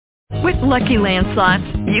With Lucky Land Slots,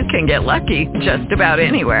 you can get lucky just about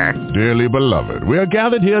anywhere. Dearly beloved, we are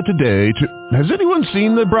gathered here today to... Has anyone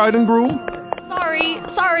seen the bride and groom?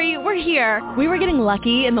 Sorry, we're here. We were getting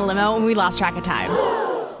lucky in the limo and we lost track of time.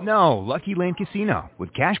 No, Lucky Land Casino,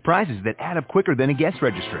 with cash prizes that add up quicker than a guest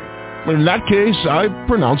registry. In that case, I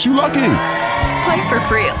pronounce you lucky. Play for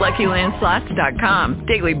free at LuckyLandSlots.com.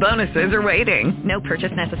 Daily bonuses are waiting. No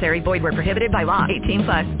purchase necessary. Void where prohibited by law.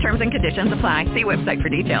 18+. Terms and conditions apply. See website for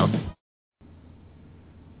details.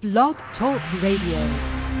 Blog Talk Radio.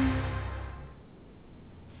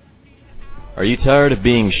 Are you tired of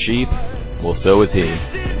being sheep? Well, so is he.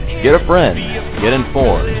 Get a friend, get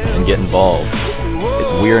informed, and get involved.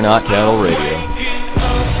 It's We're Not Cattle Radio.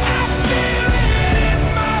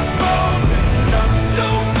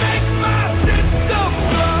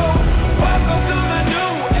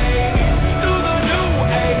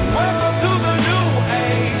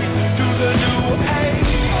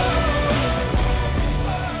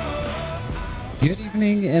 Good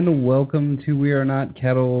evening and welcome to We Are Not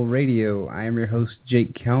Cattle Radio. I am your host,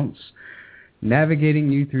 Jake Counts,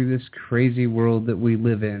 navigating you through this crazy world that we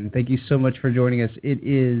live in. Thank you so much for joining us. It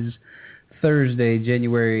is Thursday,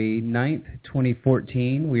 January 9th,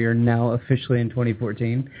 2014. We are now officially in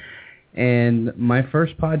 2014. And my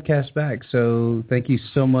first podcast back, so thank you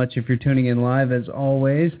so much if you're tuning in live. As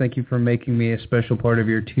always, thank you for making me a special part of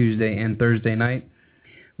your Tuesday and Thursday night.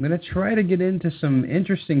 I'm going to try to get into some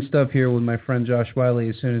interesting stuff here with my friend Josh Wiley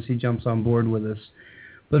as soon as he jumps on board with us.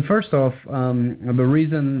 But first off, the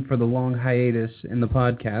reason for the long hiatus in the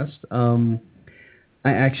podcast,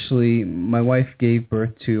 my wife gave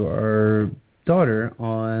birth to our daughter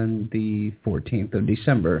on the 14th of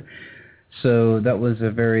December. So that was a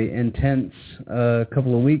very intense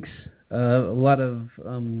couple of weeks, a lot of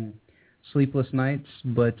sleepless nights,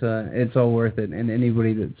 but it's all worth it. And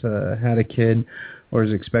anybody that's had a kid or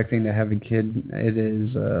is expecting to have a kid, it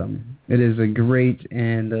is a great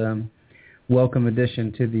and welcome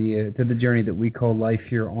addition to the journey that we call life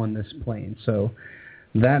here on this plane. So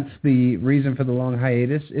that's the reason for the long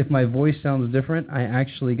hiatus. If my voice sounds different, I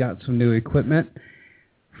actually got some new equipment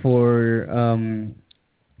for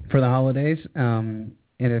the holidays, and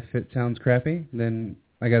if it sounds crappy, then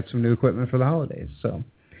I got some new equipment for the holidays. So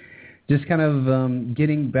just kind of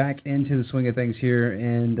getting back into the swing of things here,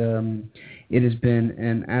 and it has been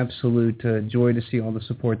an absolute joy to see all the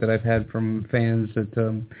support that I've had from fans that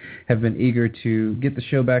have been eager to get the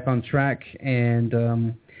show back on track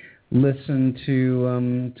and listen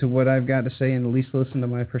to what I've got to say, and at least listen to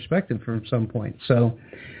my perspective from some point. So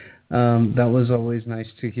that was always nice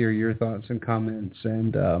to hear your thoughts and comments.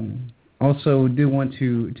 And also do want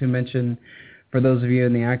to mention, for those of you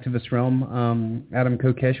in the activist realm, Adam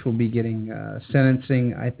Kokesh will be getting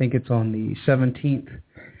sentencing. I think it's on the 17th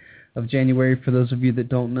of January. For those of you that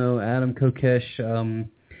don't know, Adam Kokesh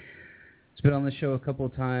has been on the show a couple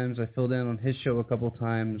of times. I filled in on his show a couple of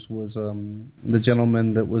times, was the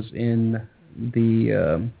gentleman that was in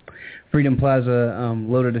the Freedom Plaza,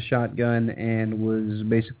 loaded a shotgun and was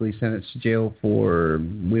basically sentenced to jail for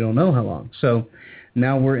we don't know how long. So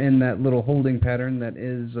now we're in that little holding pattern that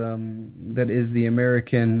is the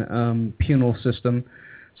American penal system.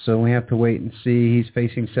 So we have to wait and see. He's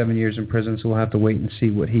facing 7 years in prison, so we'll have to wait and see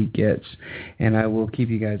what he gets. And I will keep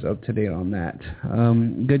you guys up to date on that.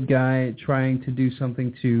 Good guy, trying to do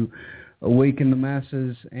something to awaken the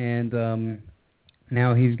masses, and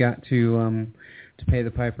now he's got to pay the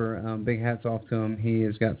piper. Big hats off to him. He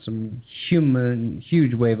has got some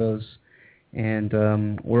huge huevos. And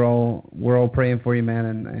we're all praying for you,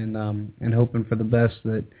 man, and hoping for the best,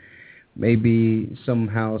 that maybe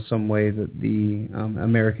somehow, some way that the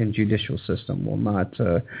American judicial system will not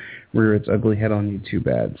rear its ugly head on you too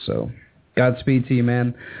bad. So Godspeed to you,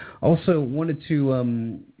 man. Also wanted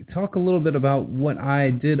to talk a little bit about what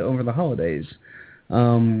I did over the holidays.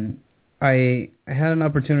 I had an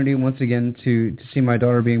opportunity once again to see my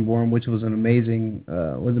daughter being born, which was an amazing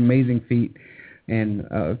feat. And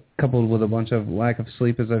coupled with a bunch of lack of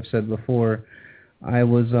sleep, as I've said before, I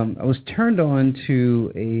was turned on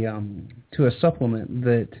to a supplement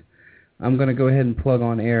that I'm going to go ahead and plug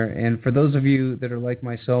on air. And for those of you that are like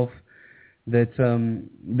myself, that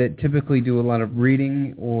typically do a lot of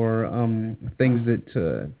reading or things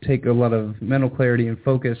that take a lot of mental clarity and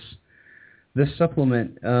focus, this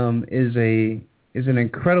supplement is an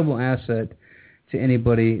incredible asset to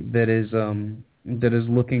anybody that is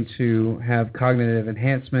looking to have cognitive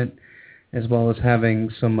enhancement, as well as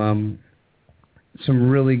having some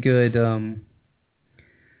really good,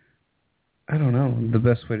 I don't know the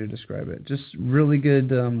best way to describe it, just really good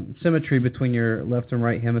symmetry between your left and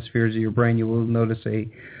right hemispheres of your brain. You will notice a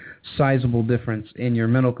sizable difference in your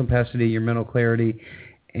mental capacity, your mental clarity,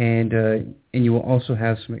 and you will also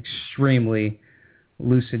have some extremely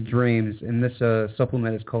lucid dreams. And this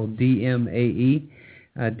supplement is called DMAE.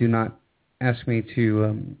 Do not ask me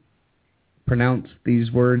to pronounce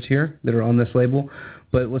these words here that are on this label,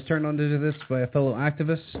 but was turned on to this by a fellow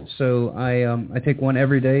activist. So I take one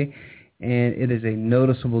every day, and it is a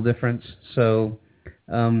noticeable difference. So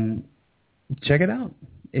check it out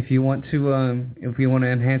if you want to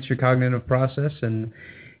enhance your cognitive process and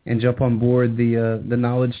jump on board the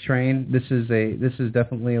knowledge train. This is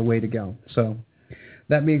definitely a way to go. So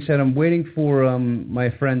that being said, I'm waiting for my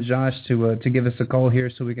friend Josh to give us a call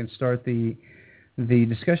here so we can start the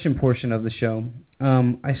discussion portion of the show.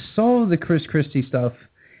 I saw the Chris Christie stuff,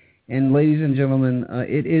 and ladies and gentlemen,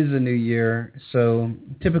 it is a new year, so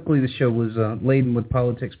typically the show was laden with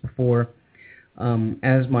politics before.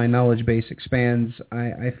 As my knowledge base expands,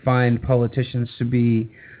 I find politicians to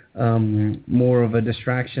be more of a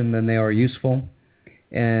distraction than they are useful.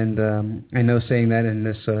 And I know saying that in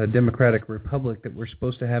this democratic republic that we're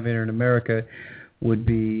supposed to have here in America would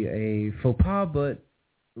be a faux pas, but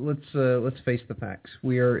let's face the facts.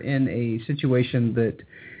 We are in a situation that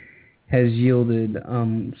has yielded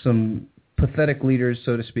some pathetic leaders,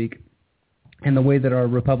 so to speak. And the way that our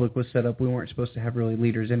republic was set up, we weren't supposed to have really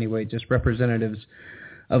leaders anyway, just representatives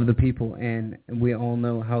of the people. And we all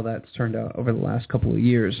know how that's turned out over the last couple of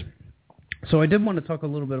years. So I did want to talk a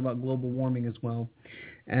little bit about global warming as well.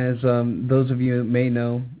 As those of you may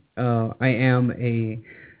know, I am a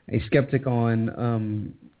skeptic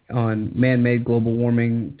on man-made global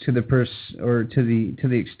warming to the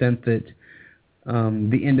extent that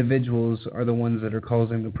the individuals are the ones that are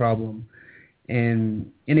causing the problem.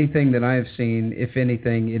 And anything that I've seen, if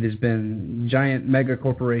anything, it has been giant mega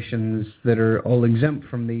corporations that are all exempt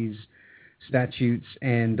from these statutes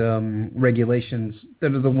and regulations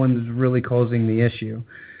that are the ones really causing the issue.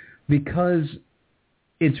 Because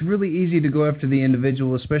it's really easy to go after the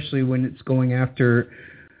individual, especially when it's going after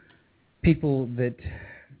people that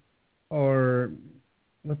are,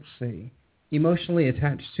 let's see, emotionally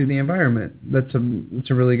attached to the environment. That's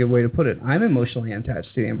a really good way to put it. I'm emotionally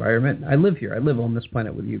attached to the environment. I live here. I live on this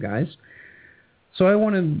planet with you guys. So I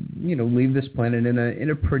want to, leave this planet in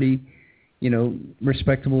a pretty,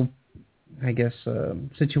 respectable, I guess,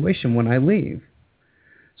 situation when I leave.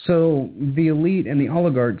 So the elite and the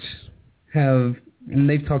oligarchs have, and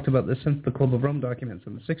they've talked about this since the Club of Rome documents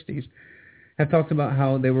in the 60s, have talked about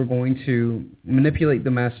how they were going to manipulate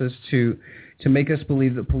the masses to make us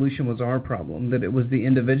believe that pollution was our problem, that it was the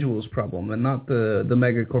individual's problem and not the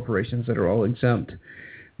mega corporations that are all exempt,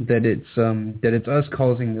 that it's us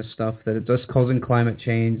causing this stuff, that it's us causing climate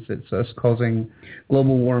change, that it's us causing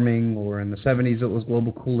global warming, or in the 70s it was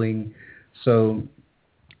global cooling. So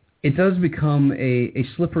it does become a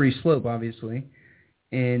slippery slope, obviously,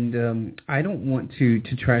 and I don't want to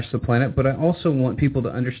trash the planet, but I also want people to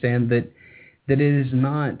understand that it is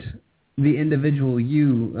not the individual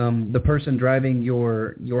you, the person driving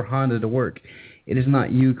your Honda to work. It is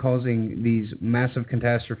not you causing these massive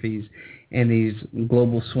catastrophes and these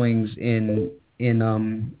global swings in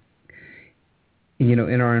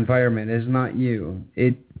our environment. It is not you.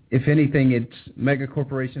 If anything, it's mega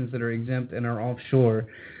corporations that are exempt and are offshore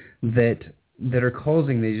that are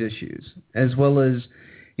causing these issues, as well as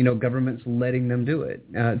governments letting them do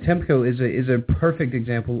it. TEMCO is a perfect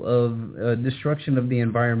example of destruction of the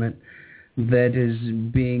environment that is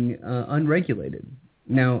being unregulated.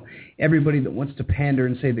 Now, everybody that wants to pander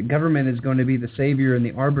and say that government is going to be the savior and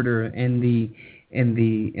the arbiter and the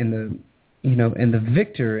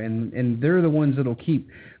victor, and they're the ones that'll keep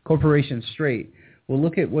corporations straight. Well,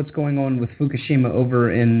 look at what's going on with Fukushima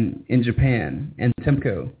over in Japan and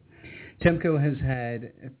TEMCO. TEMCO has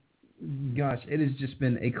had, it has just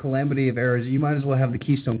been a calamity of errors. You might as well have the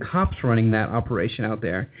Keystone Cops running that operation out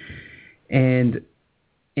there. And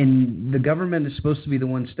the government is supposed to be the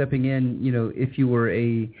one stepping in. If you were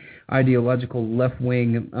a ideological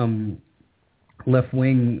left-wing,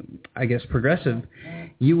 I guess, progressive,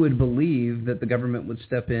 you would believe that the government would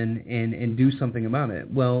step in and do something about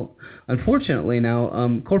it. Well, unfortunately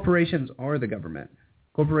now, corporations are the government.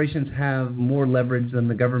 Corporations have more leverage than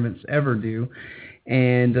the governments ever do,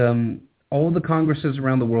 and all the Congresses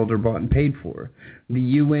around the world are bought and paid for. The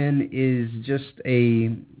UN is just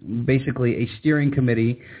basically a steering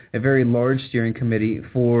committee, a very large steering committee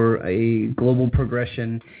for a global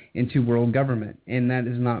progression into world government. And that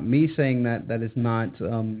is not me saying that. That is not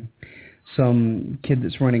some kid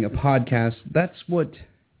that's running a podcast. That's what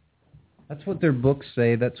their books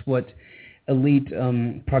say. That's what elite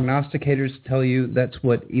prognosticators tell you. That's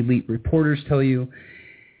what elite reporters tell you.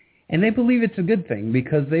 And they believe it's a good thing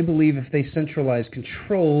because they believe if they centralize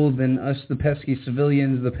control, then us, the pesky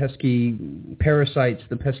civilians, the pesky parasites,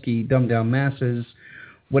 the pesky dumbed-down masses,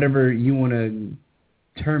 whatever you want to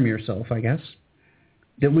term yourself, I guess,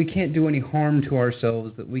 that we can't do any harm to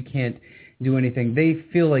ourselves, that we can't do anything. They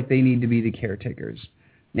feel like they need to be the caretakers.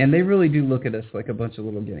 And they really do look at us like a bunch of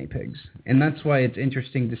little guinea pigs. And that's why it's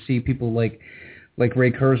interesting to see people like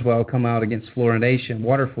Ray Kurzweil come out against fluoridation,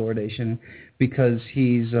 water fluoridation, because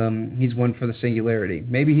he's one for the singularity.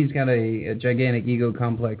 Maybe he's got a gigantic ego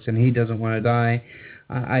complex and he doesn't want to die.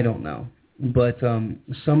 I don't know. But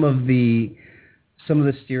some of the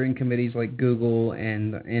steering committees like Google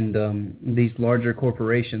and these larger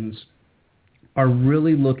corporations are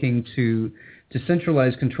really looking to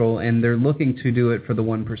centralize control, and they're looking to do it for the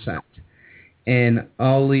 1%. And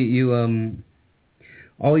all you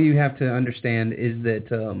have to understand is that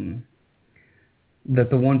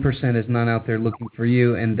the 1% is not out there looking for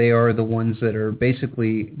you, and they are the ones that are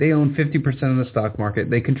basically, they own 50% of the stock market.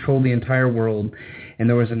 They control the entire world. And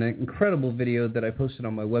there was an incredible video that I posted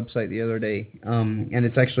on my website the other day, and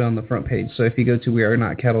it's actually on the front page. So if you go to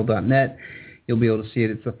wearenotcattle.net, you'll be able to see it.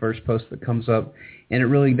 It's the first post that comes up. And it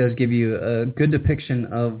really does give you a good depiction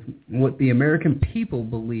of what the American people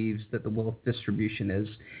believes that the wealth distribution is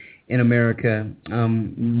in America,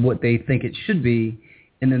 what they think it should be,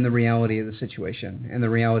 and then the reality of the situation. And the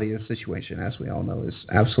reality of the situation, as we all know, is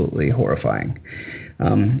absolutely horrifying.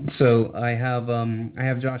 So I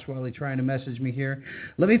have Josh Wiley trying to message me here.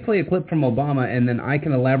 Let me play a clip from Obama, and then I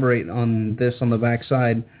can elaborate on this on the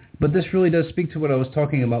backside. But this really does speak to what I was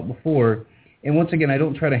talking about before. And once again, I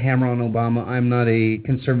don't try to hammer on Obama. I'm not a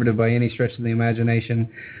conservative by any stretch of the imagination.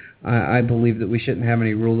 I believe that we shouldn't have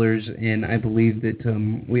any rulers, and I believe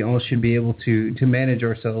that we all should be able to manage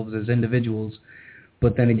ourselves as individuals.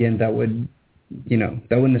 But then again, that would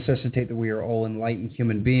necessitate that we are all enlightened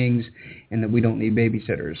human beings and that we don't need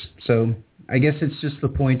babysitters. So I guess it's just the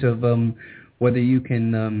point of whether you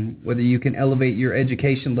can elevate your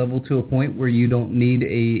education level to a point where you don't need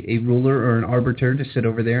a ruler or an arbiter to sit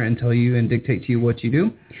over there and tell you and dictate to you what you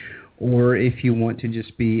do, or if you want to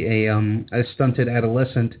just be a stunted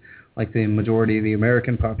adolescent like the majority of the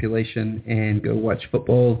American population and go watch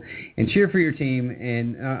football and cheer for your team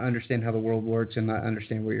and not understand how the world works and not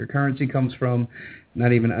understand where your currency comes from,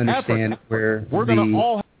 not even understand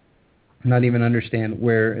not even understand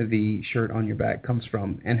where the shirt on your back comes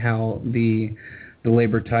from and how the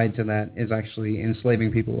labor tied to that is actually enslaving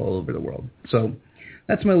people all over the world. So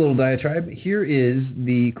that's my little diatribe. Here is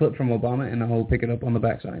the clip from Obama, and I'll pick it up on the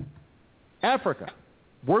backside. Africa,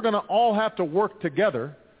 we're going to all have to work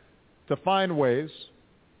together to find ways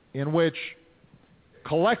in which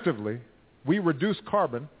collectively we reduce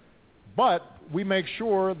carbon, but we make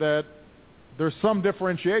sure that there's some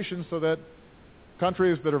differentiation so that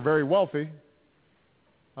countries that are very wealthy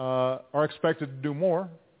are expected to do more,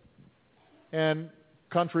 and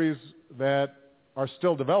countries that are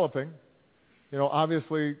still developing,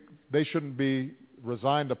 obviously they shouldn't be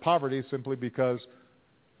resigned to poverty simply because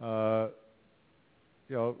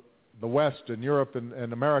the West and Europe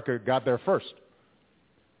and America got there first.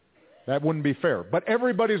 That wouldn't be fair. But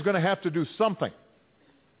everybody's going to have to do something.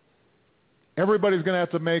 Everybody's going to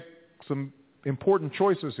have to make some important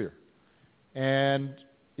choices here. And,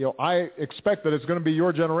 I expect that it's going to be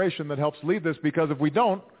your generation that helps lead this, because if we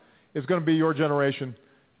don't, it's going to be your generation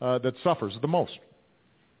that suffers the most.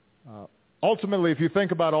 Ultimately, if you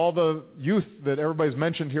think about all the youth that everybody's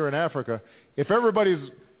mentioned here in Africa, if everybody's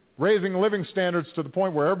raising living standards to the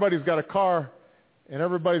point where everybody's got a car and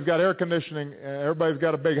everybody's got air conditioning and everybody's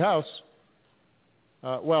got a big house,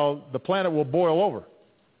 the planet will boil over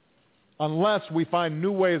unless we find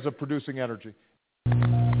new ways of producing energy.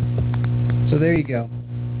 So there you go.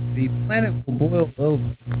 The planet will boil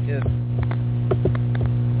over if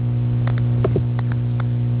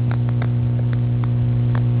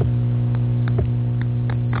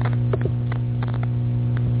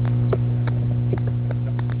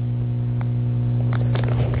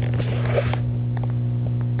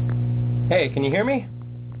Hey, can you hear me?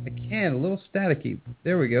 I can, a little staticky.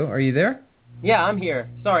 There we go. Are you there? Yeah, I'm here.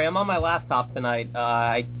 Sorry, I'm on my laptop tonight.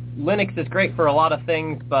 Linux is great for a lot of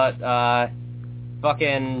things, but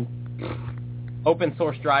fucking open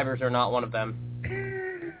source drivers are not one of them.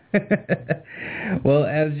 Well,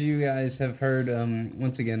 as you guys have heard,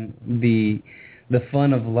 once again, the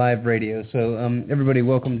fun of live radio. So everybody,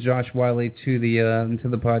 welcome Josh Wiley to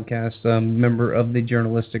the podcast, member of the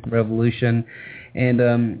Journalistic Revolution.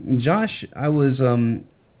 And Josh, I was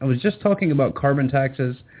just talking about carbon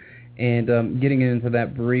taxes and getting into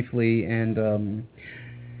that briefly, and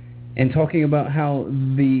talking about how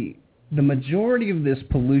the majority of this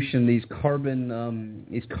pollution, these carbon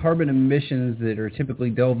emissions that are typically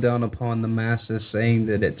delved down upon the masses, saying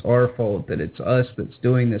that it's our fault, that it's us that's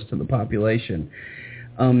doing this to the population.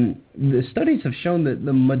 The studies have shown that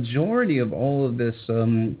the majority of all of this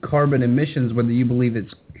carbon emissions, whether you believe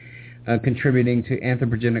it's contributing to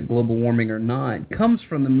anthropogenic global warming or not, comes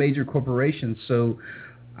from the major corporations. So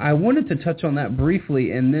I wanted to touch on that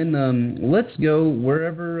briefly, and then let's go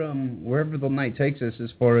wherever the night takes us as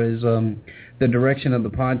far as the direction of the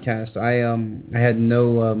podcast. I had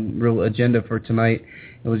no real agenda for tonight.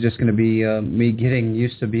 It was just going to be me getting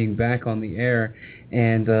used to being back on the air,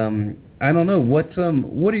 and I don't know what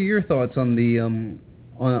are your thoughts on the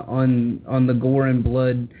on the gore and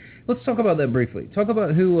blood. Let's talk about that briefly. Talk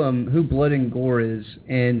about who blood and gore is,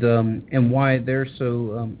 and why they're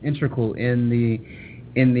so integral in the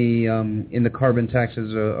carbon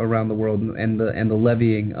taxes around the world and the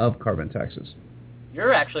levying of carbon taxes.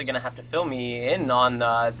 You're actually going to have to fill me in on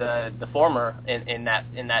the former in that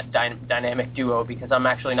dynamic duo, because I'm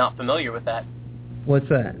actually not familiar with that. What's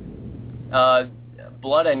that?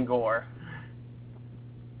 Blood and gore.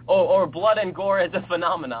 Or blood and gore as a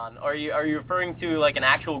phenomenon. Are you referring to like an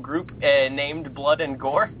actual group named Blood and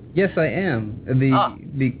Gore? Yes, I am.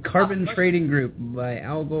 The Carbon Trading Group by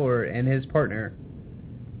Al Gore and his partner.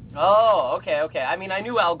 Oh, okay. I mean, I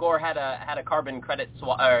knew Al Gore had a carbon credit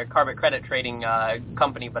trading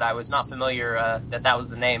company, but I was not familiar that was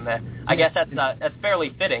the name. I guess that's fairly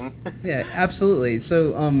fitting. Yeah, absolutely.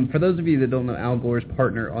 So, for those of you that don't know, Al Gore's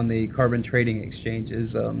partner on the carbon trading exchange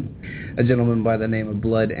is a gentleman by the name of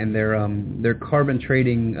Blood, and their carbon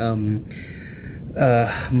trading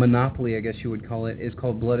monopoly, I guess you would call it, is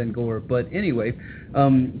called Blood and Gore. But anyway,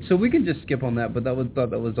 so we can just skip on that. But thought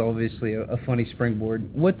that was obviously a funny springboard.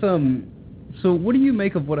 So what do you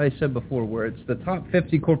make of what I said before, where it's the top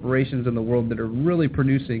 50 corporations in the world that are really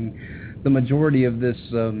producing the majority of this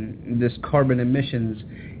carbon emissions?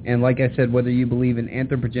 And like I said, whether you believe in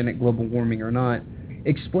anthropogenic global warming or not,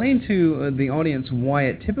 explain to the audience why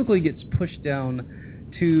it typically gets pushed down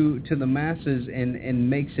to the masses and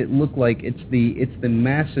makes it look like it's the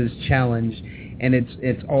masses' challenge, and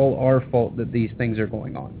it's all our fault that these things are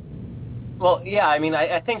going on. Well, yeah, I mean,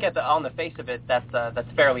 I think on the face of it, that's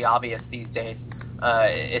fairly obvious these days,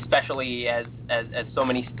 especially as so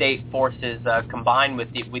many state forces combine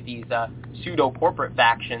with these pseudo corporate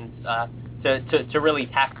factions to really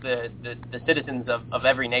tax the citizens of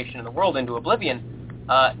every nation in the world into oblivion.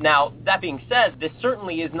 Now, that being said, this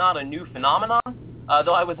certainly is not a new phenomenon.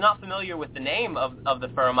 Though I was not familiar with the name of the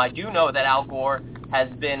firm, I do know that Al Gore has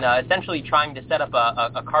been essentially trying to set up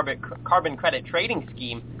a carbon credit trading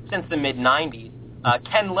scheme since the mid-'90s.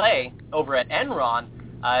 Ken Lay over at Enron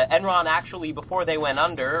actually, before they went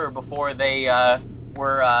under, or before they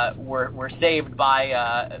were saved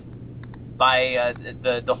by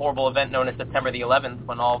the horrible event known as September the 11th,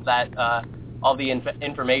 when all the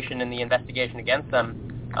information in the investigation against them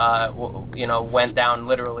went down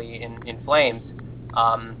literally in flames.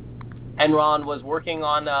 Enron was working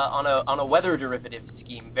on a weather derivative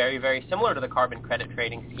scheme, very, very similar to the carbon credit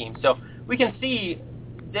trading scheme. So we can see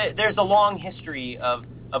there's a long history of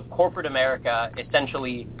corporate America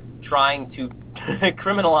essentially trying to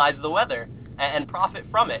criminalize the weather and profit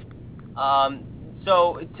from it.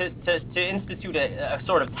 So to institute a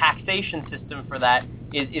sort of taxation system for that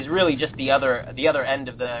is really just the other end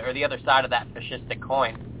of the other side of that fascistic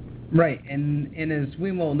coin. Right, and as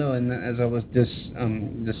we well know, and as I was just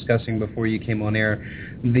discussing before you came on air,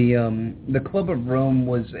 the Club of Rome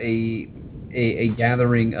was a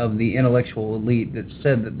gathering of the intellectual elite that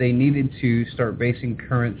said that they needed to start basing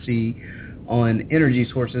currency on energy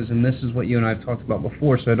sources, and this is what you and I have talked about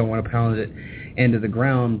before, so I don't want to pound it into the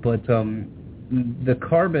ground, but the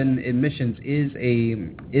carbon emissions is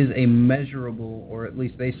a measurable, or at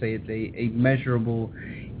least they say it's a measurable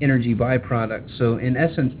energy byproduct. So in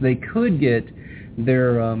essence, they could get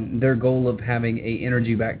their goal of having a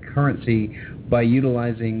energy-backed currency by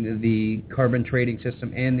utilizing the carbon trading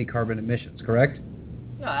system and the carbon emissions. Correct?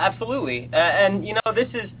 Yeah, absolutely. And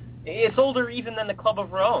it's older even than the Club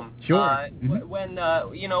of Rome. Sure. When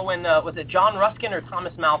was it John Ruskin or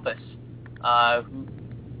Thomas Malthus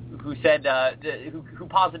who said who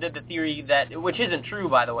posited the theory that, which isn't true,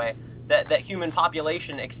 by the way, that human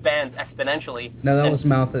population expands exponentially. No, that was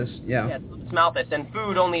Malthus, yeah. Yeah, it's Malthus, and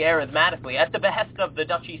food only arithmetically, at the behest of the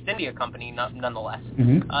Dutch East India Company, nonetheless.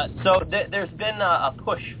 Mm-hmm. So there's been a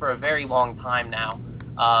push for a very long time now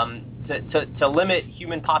to limit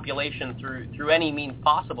human population through any means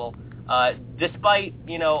possible. Despite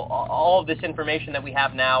all of this information that we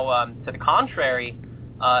have now to the contrary,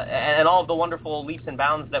 and all of the wonderful leaps and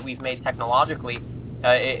bounds that we've made technologically,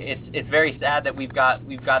 It's very sad that we've got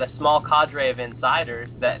a small cadre of insiders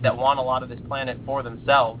that want a lot of this planet for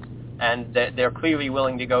themselves, and they're clearly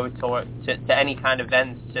willing to go to any kind of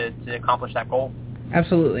ends to accomplish that goal.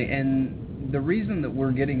 Absolutely, and the reason that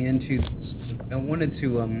we're getting into this, I wanted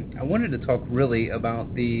to talk really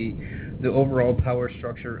about the overall power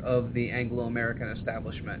structure of the Anglo American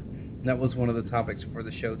establishment. That was one of the topics for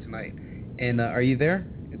the show tonight. And are you there?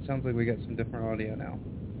 It sounds like we got some different audio now.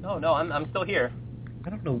 No, I'm still here. I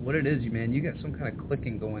don't know what it is, man. You got some kind of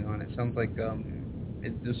clicking going on. It sounds like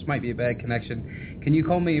this might be a bad connection. Can you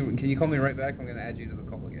call me right back? I'm going to add you to the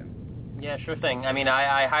call again. Yeah, sure thing. I mean,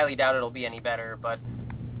 I highly doubt it'll be any better, but...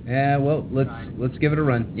 Yeah, well, let's give it a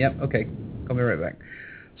run. Yep, okay. Call me right back.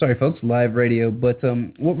 Sorry, folks, live radio. But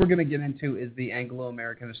what we're going to get into is the Anglo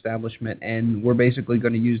American establishment, and we're basically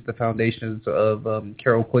going to use the foundations of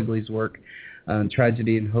Carol Quigley's work,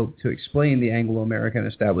 Tragedy and Hope, to explain the Anglo American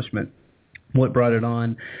establishment, what brought it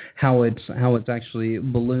on, how it's actually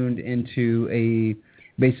ballooned into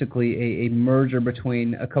basically a merger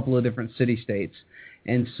between a couple of different city-states.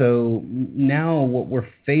 And so now what we're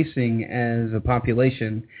facing as a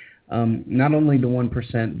population, not only the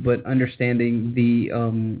 1%, but understanding the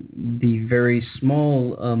very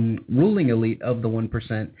small ruling elite of the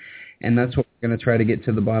 1%, and that's what we're going to try to get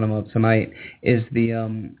to the bottom of tonight, is the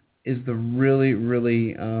really,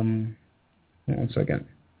 really, one second.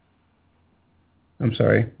 I'm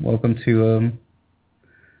sorry. Welcome to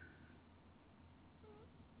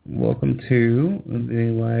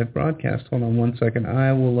the live broadcast. Hold on one second.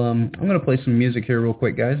 I will. I'm going to play some music here real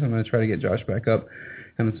quick, guys. I'm going to try to get Josh back up.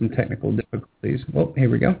 Having some technical difficulties. Well,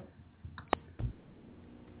 here we go.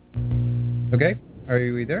 Okay. Are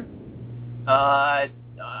you there? I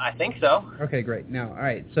think so. Okay, great. Now, all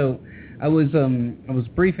right. So I was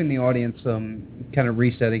briefing the audience, kind of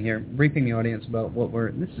resetting here, briefing the audience about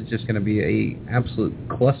this is just going to be a absolute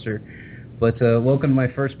cluster. But welcome to my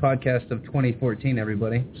first podcast of 2014,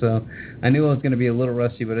 everybody. So I knew I was going to be a little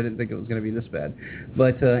rusty, but I didn't think it was going to be this bad.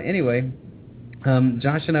 But anyway,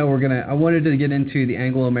 Josh and I I wanted to get into the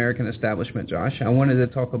Anglo American establishment, Josh. I wanted to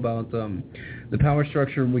talk about the power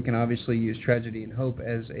structure. We can obviously use Tragedy and Hope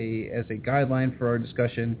as a guideline for our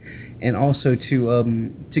discussion, and also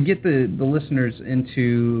to get the listeners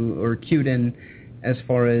into or cued in as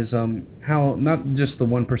far as how not just the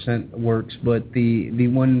 1% works, but the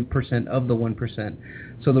 1% of the 1%.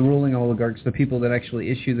 So the ruling oligarchs, the people that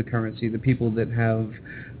actually issue the currency, the people that have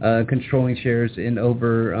controlling shares in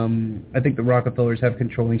over, I think the Rockefellers have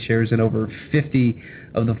controlling shares in over 50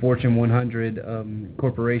 of the Fortune 100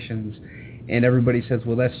 corporations. And everybody says,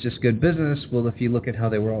 well, that's just good business. Well, if you look at how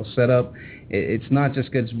they were all set up, it's not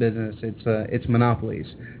just good business. It's monopolies.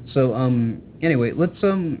 So anyway, let's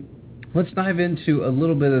dive into a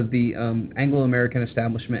little bit of the Anglo American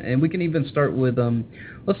establishment, and we can even start with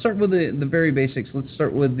let's start with the very basics. Let's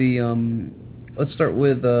start with what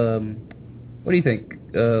do you think?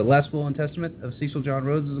 Last Will and Testament of Cecil John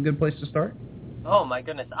Rhodes is a good place to start. Oh my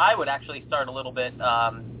goodness, I would actually start a little bit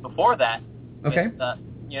before that. Okay. Where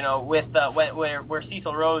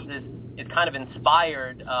Cecil Rhodes is kind of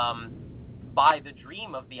inspired by the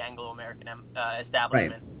dream of the Anglo American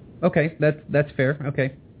establishment. Right. Okay, that's fair.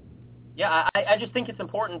 Okay. Yeah, I just think it's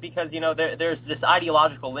important because there's this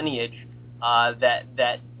ideological lineage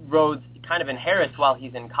that Rhodes kind of inherits while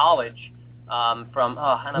he's in college from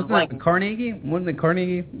and I'm blanking. Carnegie? Wasn't it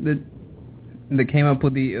Carnegie that came up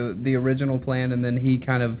with the original plan, and then he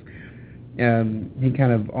kind of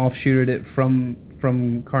offshooted it from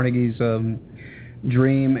Carnegie's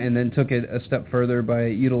dream, and then took it a step further by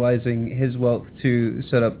utilizing his wealth to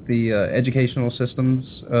set up the educational systems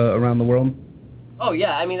around the world? Oh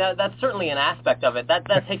yeah, I mean that's certainly an aspect of it. That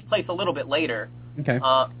takes place a little bit later. Okay.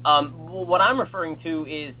 What I'm referring to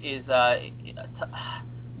is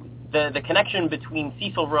the connection between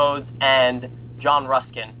Cecil Rhodes and John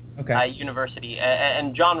Ruskin University,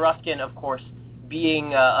 and John Ruskin, of course,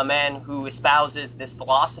 being a man who espouses this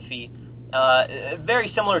philosophy,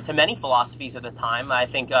 very similar to many philosophies of the time. I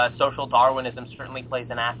think social Darwinism certainly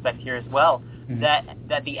plays an aspect here as well. Mm-hmm.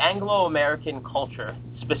 That the Anglo-American culture,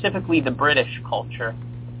 specifically the British culture,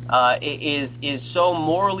 is so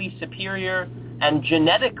morally superior and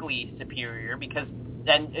genetically superior because,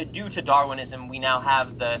 and due to Darwinism, we now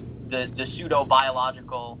have the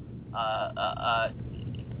pseudo-biological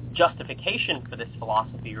justification for this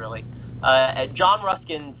philosophy, really. John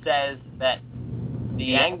Ruskin says that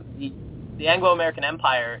the Anglo-American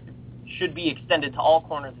Empire should be extended to all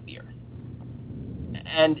corners of the earth.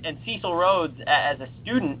 And Cecil Rhodes, as a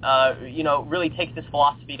student, really takes this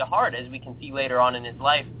philosophy to heart, as we can see later on in his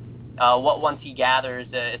life. Once he gathers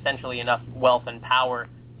essentially enough wealth and power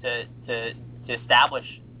to to establish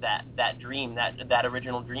that dream, that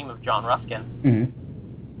original dream of John Ruskin. Mm-hmm.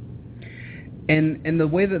 And the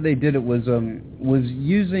way that they did it was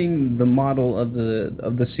using the model of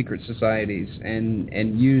the secret societies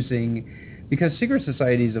and using, because secret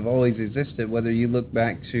societies have always existed. Whether you look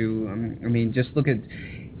back to, just look at,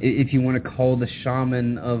 if you want to call the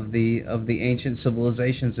shaman of the ancient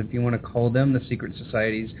civilizations, if you want to call them the secret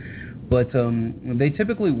societies. But they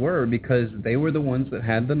typically were, because they were the ones that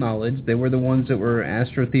had the knowledge. They were the ones that were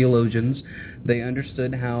astrotheologians. They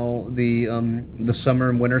understood how the summer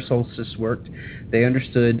and winter solstice worked. They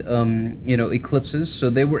understood eclipses, so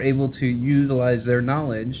they were able to utilize their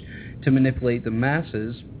knowledge to manipulate the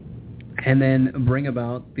masses and then bring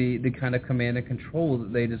about the kind of command and control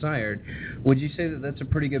that they desired. Would you say that that's a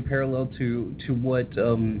pretty good parallel to what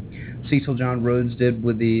Cecil John Rhodes did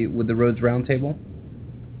with the Rhodes Roundtable?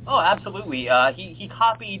 Oh, absolutely. He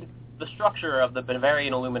copied the structure of the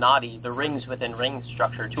Bavarian Illuminati, the rings within rings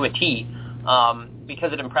structure, to a T,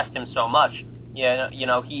 because it impressed him so much.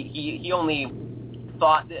 He only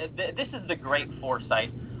thought, this is the great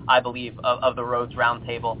foresight, I believe, of the Rhodes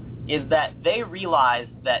Roundtable, is that they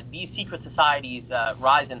realized that these secret societies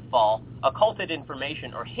rise and fall, occulted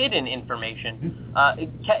information or hidden information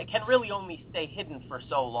can really only stay hidden for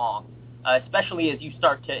so long. Especially as you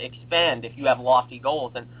start to expand if you have lofty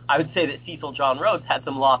goals. And I would say that Cecil John Rhodes had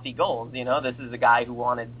some lofty goals. This is a guy who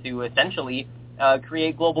wanted to essentially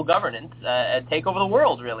create global governance, take over the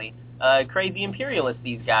world, really. Crazy imperialists,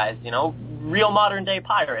 these guys, real modern-day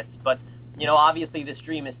pirates. But, obviously this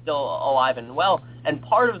dream is still alive and well. And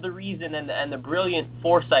part of the reason and the brilliant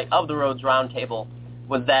foresight of the Rhodes Roundtable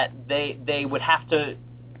was that they would have to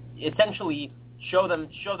essentially show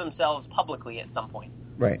themselves publicly at some point.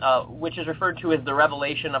 Right. Which is referred to as the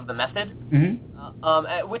revelation of the method,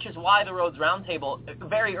 which is why the Rhodes Roundtable,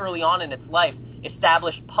 very early on in its life,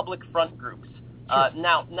 established public front groups.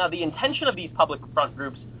 Now the intention of these public front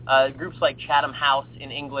groups, groups like Chatham House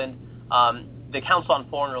in England, the Council on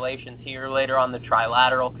Foreign Relations here, later on the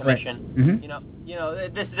Trilateral Commission,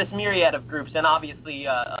 right. This myriad of groups, and obviously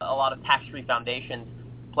a lot of tax-free foundations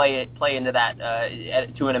play into that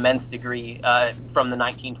to an immense degree from the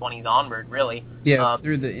 1920s onward, really. Yeah,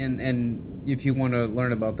 through the and if you want to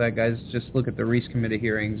learn about that, guys, just look at the Reese Committee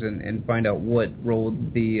hearings and find out what role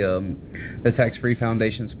the tax-free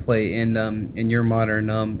foundations play in your modern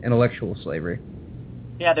intellectual slavery.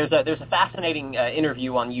 Yeah, there's a fascinating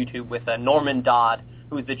interview on YouTube with Norman Dodd,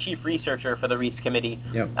 who is the chief researcher for the Reese Committee,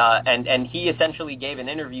 and he essentially gave an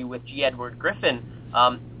interview with G. Edward Griffin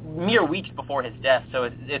mere weeks before his death, so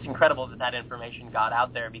it's incredible that information got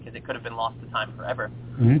out there, because it could have been lost to time forever.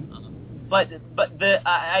 Mm-hmm. But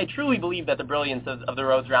I truly believe that the brilliance of the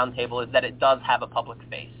Rhodes Roundtable is that it does have a public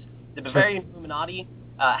face. The Bavarian Illuminati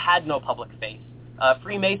had no public face.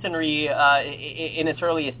 Freemasonry, in its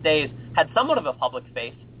earliest days, had somewhat of a public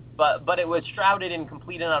face, but it was shrouded in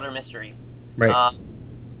complete and utter mystery. Right.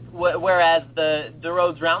 Whereas the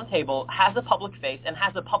Rhodes Roundtable has a public face and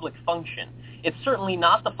has a public function. It's certainly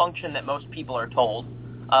not the function that most people are told,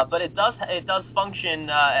 but it does function.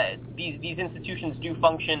 These institutions do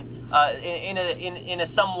function in a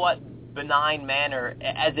somewhat benign manner,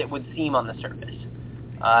 as it would seem on the surface.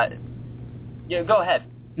 Go ahead.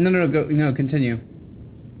 No, continue.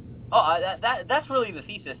 Oh, that's really the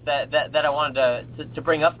thesis that I wanted to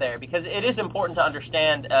bring up there, because it is important to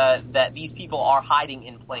understand that these people are hiding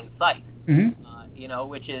in plain sight. Mm-hmm.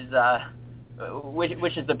 Which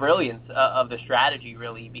is the brilliance of the strategy,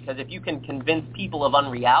 really, because if you can convince people of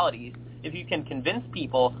unrealities, if you can convince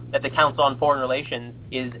people that the Council on Foreign Relations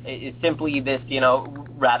is simply this,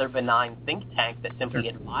 rather benign think tank that simply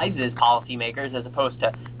advises policymakers as opposed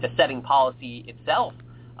to setting policy itself,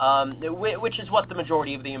 which is what the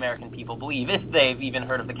majority of the American people believe, if they've even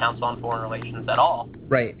heard of the Council on Foreign Relations at all.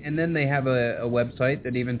 Right, and then they have a website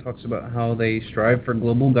that even talks about how they strive for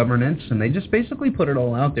global governance, and they just basically put it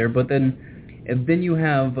all out there. But then you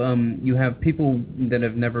have people that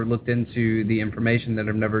have never looked into the information, that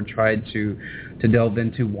have never tried to delve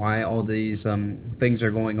into why all these things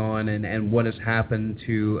are going on, and what has happened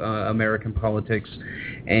to American politics,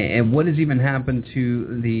 and what has even happened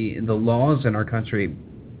to the laws in our country.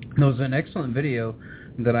 There was an excellent video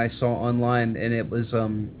that I saw online, and it was,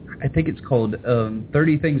 I think it's called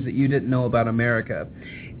 30 Things That You Didn't Know About America.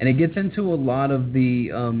 And it gets into a lot of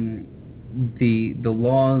the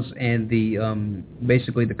laws and the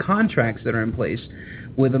basically the contracts that are in place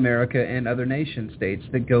with America and other nation states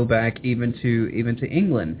that go back even to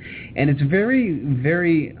England. And it's very,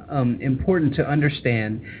 very important to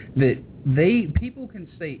understand that people can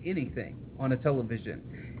say anything on a television.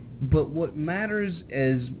 But what matters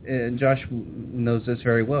is, and Josh knows this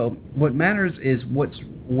very well, what matters is what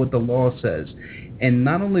the law says. And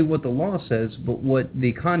not only what the law says, but what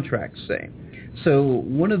the contracts say. So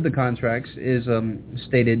one of the contracts is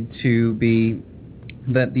stated to be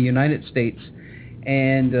that the United States,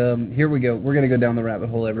 and here we go, we're going to go down the rabbit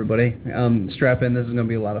hole, everybody. Strap in, this is going to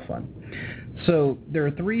be a lot of fun. So there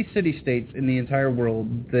are 3 city-states in the entire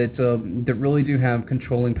world that really do have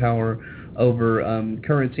controlling power over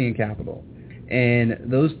currency and capital. And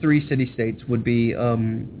those 3 city-states would be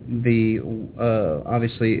obviously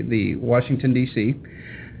the Washington, D.C.,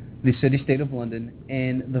 the city-state of London,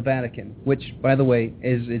 and the Vatican, which, by the way,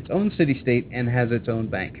 is its own city-state and has its own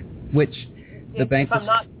bank, which the bank...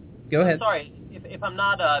 Go ahead. Sorry, if I'm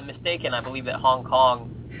not mistaken, I believe that Hong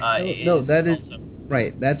Kong No, that is... Also.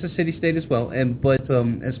 Right, that's a city-state as well. But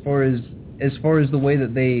as far as the way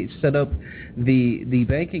that they set up the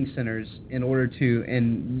banking centers in order to,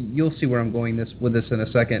 and you'll see where I'm going with this in a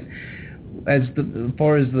second, as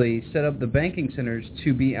far as they set up the banking centers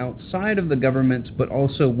to be outside of the governments, but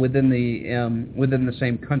also within the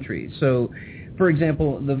same country. So, for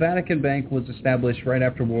example, the Vatican Bank was established right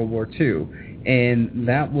after World War II, and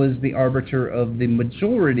that was the arbiter of the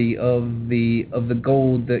majority of the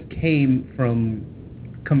gold that came from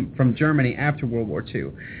Germany after World War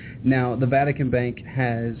II. Now, the Vatican Bank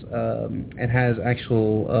has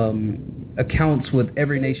actual accounts with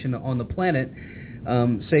every nation on the planet,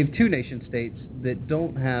 save 2 nation-states that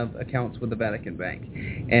don't have accounts with the Vatican Bank,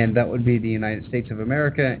 and that would be the United States of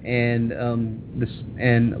America and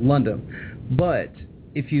London. But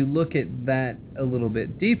if you look at that a little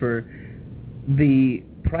bit deeper, the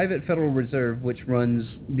private Federal Reserve, which runs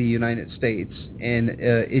the United States and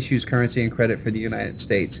issues currency and credit for the United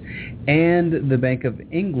States, and the Bank of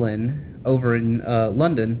England over in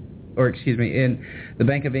London, in the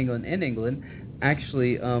Bank of England in England,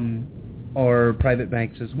 actually are private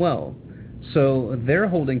banks as well. So they're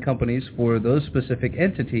holding companies for those specific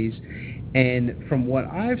entities, and from what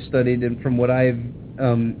I've studied and from what I've,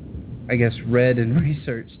 read and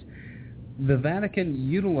researched, the Vatican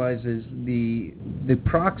utilizes the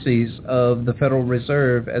proxies of the Federal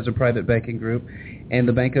Reserve as a private banking group, and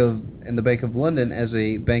the Bank of London as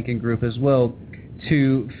a banking group as well,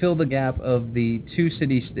 to fill the gap of the 2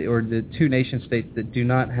 the 2 nation states that do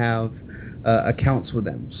not have accounts with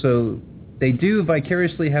them. So they do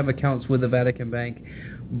vicariously have accounts with the Vatican Bank,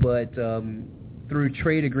 but through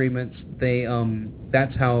trade agreements,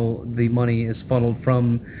 that's how the money is funneled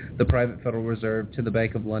from the private Federal Reserve to the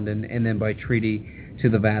Bank of London, and then by treaty to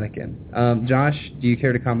the Vatican. Josh, do you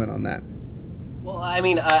care to comment on that? Well, I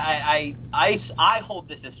mean, I hold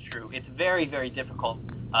this as true. It's very, very difficult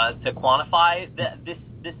to quantify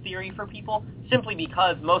this theory for people, simply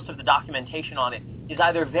because most of the documentation on it is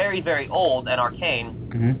either very, very old and arcane,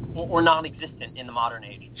 or non-existent in the modern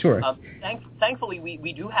age. Sure. Thankfully,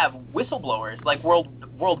 we do have whistleblowers, like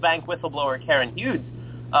World Bank whistleblower Karen Hughes,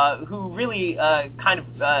 who really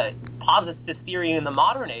posits this theory in the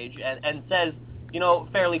modern age and says,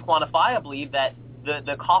 fairly quantifiably, that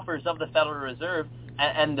the coffers of the Federal Reserve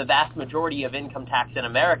and the vast majority of income tax in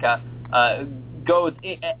America goes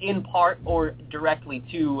in part or directly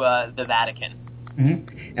to the Vatican.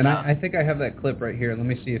 Mm-hmm. And I think I have that clip right here. Let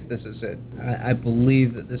me see if this is it. I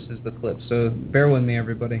believe that this is the clip. So bear with me,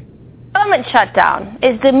 everybody. Government shutdown.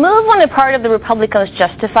 Is the move on the part of the Republicans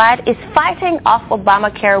justified? Is fighting off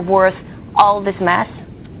Obamacare worth all this mess?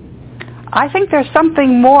 I think there's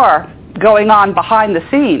something more going on behind the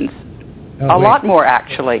scenes. A lot more,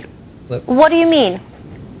 actually. Clip. What do you mean?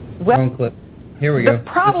 Wrong clip. Here we go. The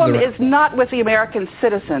problem is not with the American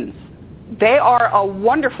citizens. They are a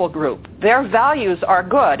wonderful group. Their values are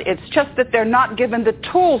good. It's just that they're not given the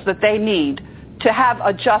tools that they need to have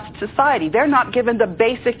a just society. They're not given the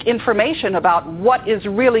basic information about what is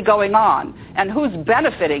really going on and who's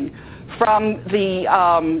benefiting from the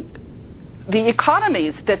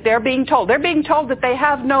economies that they're being told. They're being told that they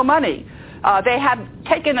have no money. They have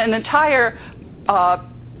taken an entire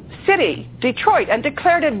city, Detroit, and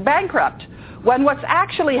declared it bankrupt, when what's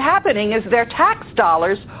actually happening is their tax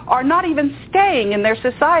dollars are not even staying in their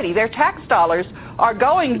society. Their tax dollars are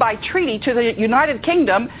going by treaty to the United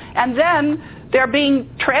Kingdom, and then they're being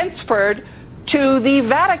transferred to the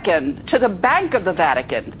Vatican, to the Bank of the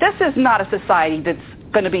Vatican. This is not a society that's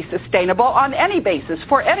going to be sustainable on any basis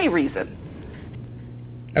for any reason.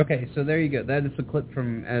 Okay, so there you go. That is a clip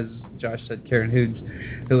from, as Josh said, Karen Hughes,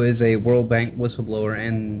 who is a World Bank whistleblower.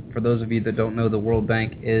 And for those of you that don't know, the World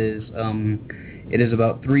Bank is it is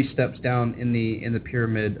about 3 steps down in the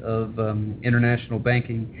pyramid of international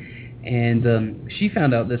banking. And she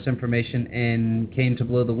found out this information and came to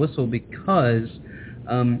blow the whistle because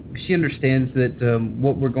She understands that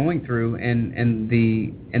what we're going through and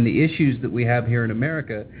the issues that we have here in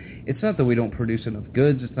America. It's not that we don't produce enough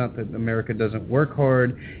goods. It's not that America doesn't work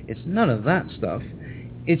hard. It's none of that stuff.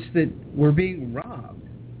 It's that we're being robbed,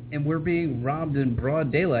 and we're being robbed in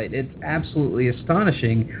broad daylight. It's absolutely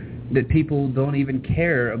astonishing that people don't even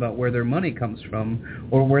care about where their money comes from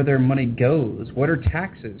or where their money goes. What are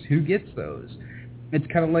taxes? Who gets those? It's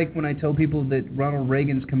kind of like when I tell people that Ronald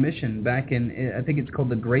Reagan's commission back in, I think it's called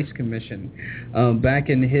the Grace Commission, back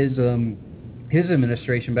in his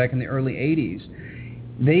administration back in the early 80s,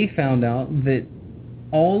 they found out that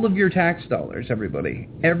all of your tax dollars, everybody,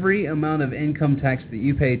 every amount of income tax that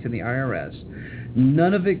you pay to the IRS,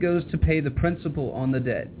 none of it goes to pay the principal on the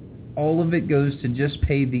debt. All of it goes to just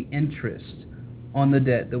pay the interest on the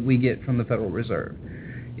debt that we get from the Federal Reserve.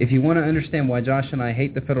 If you want to understand why Josh and I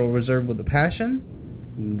hate the Federal Reserve with a passion,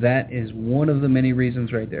 that is one of the many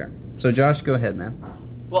reasons right there. So Josh, go ahead, man.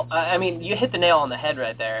 Well, I mean, you hit the nail on the head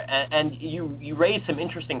right there, and you raised some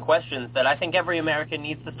interesting questions that I think every American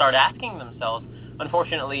needs to start asking themselves.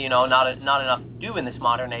 Unfortunately, not enough to do in this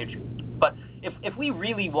modern age. But if we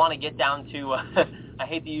really want to get down to, I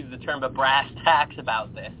hate to use the term, but brass tacks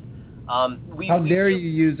about this. How dare you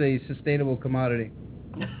use a sustainable commodity?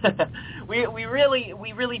 we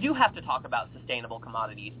really do have to talk about sustainable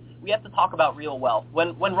commodities. We have to talk about real wealth.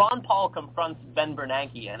 When Ron Paul confronts Ben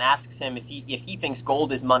Bernanke and asks him if he thinks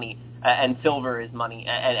gold is money and silver is money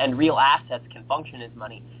and real assets can function as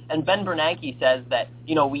money, and Ben Bernanke says that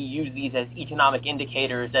we use these as economic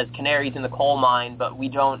indicators, as canaries in the coal mine, but we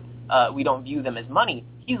don't view them as money,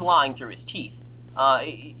 he's lying through his teeth.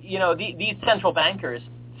 These central bankers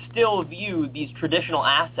still view these traditional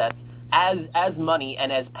assets as money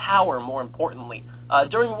and as power, more importantly.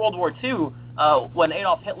 During World War II, when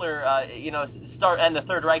Adolf Hitler, and the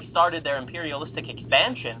Third Reich started their imperialistic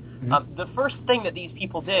expansion, the first thing that these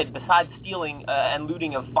people did, besides stealing and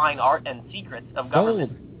looting of fine art and secrets of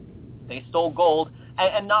government, they stole gold,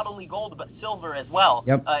 and not only gold but silver as well.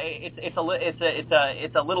 Yep. It's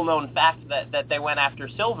a little known fact that they went after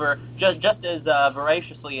silver just as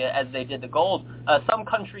voraciously as they did the gold. Some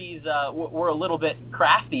countries were a little bit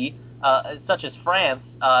crafty, such as France,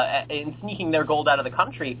 in sneaking their gold out of the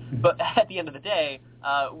country. But at the end of the day,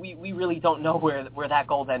 we really don't know where that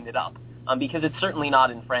gold ended up, because it's certainly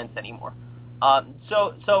not in France anymore.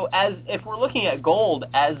 So as if we're looking at gold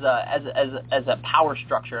as a power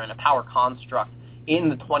structure and a power construct in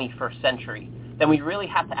the 21st century, then we really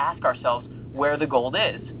have to ask ourselves where the gold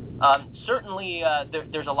is. Certainly,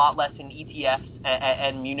 there's a lot less in ETFs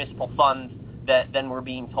and municipal funds than we're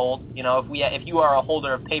being told. If you are a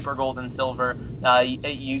holder of paper gold and silver,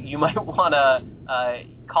 you might want to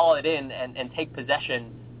call it in and take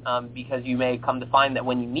possession, because you may come to find that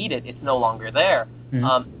when you need it, it's no longer there.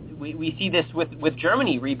 We see this with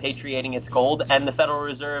Germany repatriating its gold, and the Federal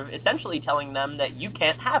Reserve essentially telling them that you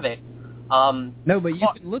can't have it. No, but you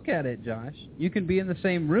can look at it, Josh. You can be in the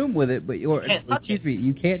same room with it, but you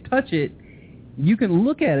can't touch it. You can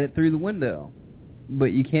look at it through the window,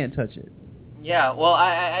 but you can't touch it. Yeah, well,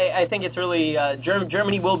 I think it's really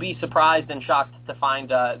Germany will be surprised and shocked to find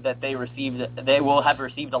that they will have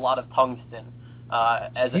received a lot of tungsten.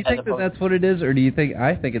 Do you think that's what it is, or do you think?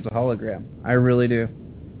 I think it's a hologram. I really do.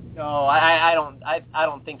 No, I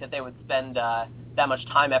don't think that they would spend that much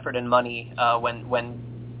time, effort, and money when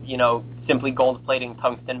simply gold plating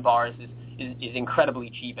tungsten bars is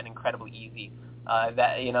incredibly cheap and incredibly easy.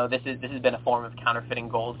 This has been a form of counterfeiting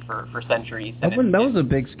gold for centuries. That was a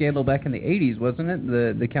big scandal back in the 80s, wasn't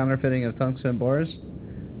it? The counterfeiting of tungsten bars.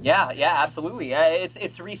 Yeah, absolutely.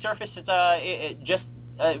 It's resurfaced just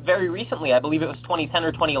very recently. I believe it was 2010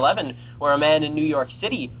 or 2011, where a man in New York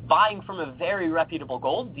City, buying from a very reputable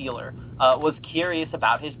gold dealer, was curious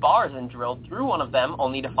about his bars and drilled through one of them,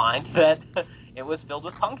 only to find that it was filled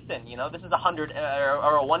with tungsten. This is 100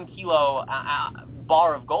 or a 1 kilo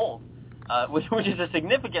bar of gold. Which is a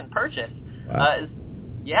significant purchase. Wow.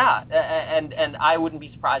 And I wouldn't be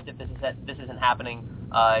surprised if this isn't happening,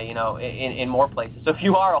 in more places. So if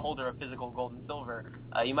you are a holder of physical gold and silver,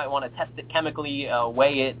 you might want to test it chemically,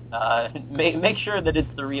 weigh it, make sure that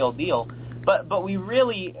it's the real deal. But we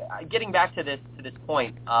really, getting back to this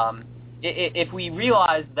point, if we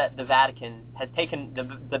realize that the Vatican has taken,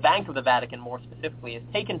 the Bank of the Vatican more specifically, has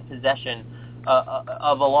taken possession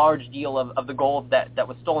of a large deal of the gold that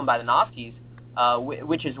was stolen by the Nazis,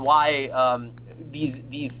 which is why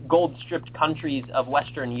these gold-stripped countries of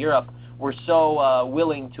Western Europe were so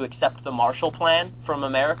willing to accept the Marshall Plan from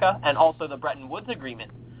America and also the Bretton Woods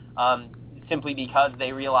Agreement, simply because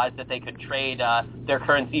they realized that they could trade their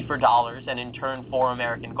currency for dollars and in turn for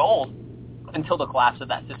American gold until the collapse of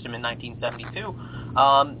that system in 1972.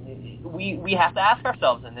 we have to ask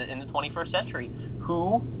ourselves in the 21st century,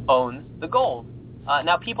 who owns the gold?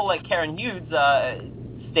 Now, people like Karen Hughes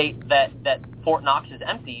state that Fort Knox is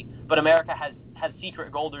empty, but America has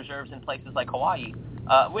secret gold reserves in places like Hawaii,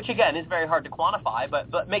 which, again, is very hard to quantify,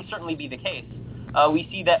 but may certainly be the case. We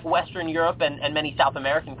see that Western Europe and many South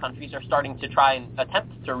American countries are starting to try and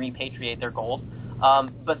attempt to repatriate their gold,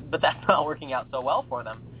 but that's not working out so well for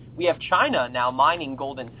them. We have China now mining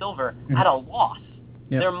gold and silver at a loss.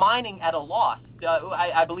 Yep. They're mining at a loss.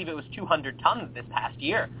 I believe it was 200 tons this past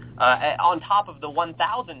year, on top of the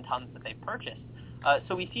 1,000 tons that they've purchased.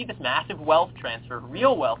 So we see this massive wealth transfer,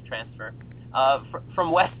 real wealth transfer,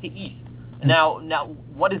 from west to east. Now,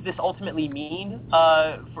 what does this ultimately mean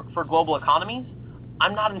for global economies?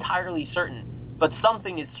 I'm not entirely certain, but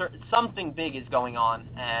something big is going on,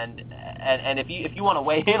 and if you want to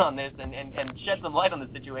weigh in on this and shed some light on the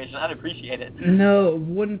situation, I'd appreciate it. No,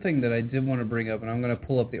 one thing that I did want to bring up, and I'm going to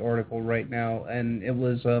pull up the article right now, and it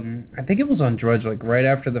was I think it was on Drudge, like right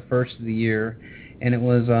after the first of the year, and it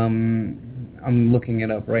was I'm looking it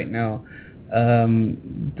up right now.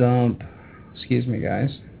 Excuse me, guys.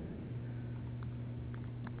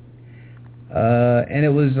 And it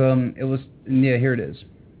was here it is.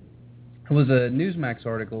 It was a Newsmax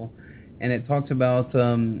article, and it talked about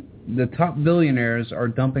the top billionaires are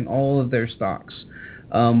dumping all of their stocks.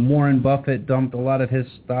 Warren Buffett dumped a lot of his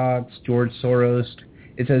stocks. George Soros.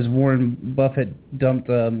 It says Warren Buffett dumped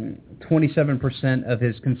 27% of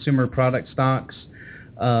his consumer product stocks.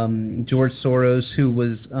 George Soros, who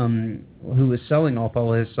was selling off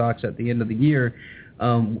all his stocks at the end of the year,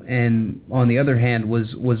 and on the other hand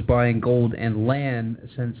was buying gold and land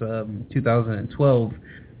since 2012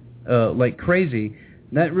 like crazy.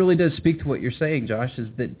 That really does speak to what you're saying, Josh, is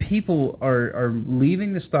that people are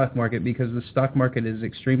leaving the stock market because the stock market is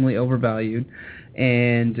extremely overvalued,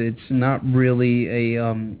 and it's not really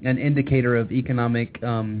an indicator of economic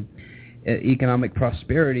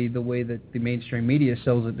prosperity the way that the mainstream media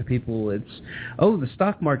sells it to people. It's, oh, the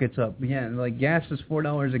stock market's up. Yeah, like gas is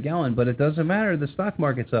 $4 a gallon, but it doesn't matter. The stock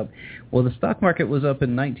market's up. Well, the stock market was up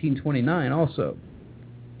in 1929 also.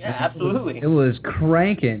 Yeah, absolutely. It was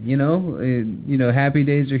cranking, happy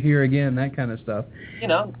days are here again, that kind of stuff.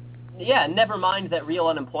 Yeah, never mind that real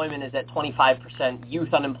unemployment is at 25%.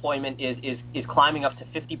 Youth unemployment is climbing up to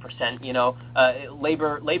 50%.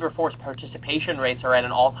 Labor force participation rates are at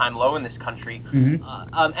an all-time low in this country. Mm-hmm.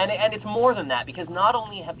 And it's more than that, because not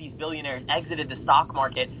only have these billionaires exited the stock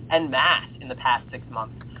market en masse in the past 6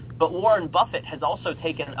 months, but Warren Buffett has also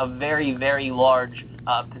taken a very, very large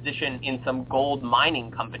position in some gold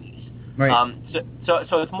mining companies. Right. So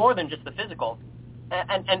it's more than just the physical.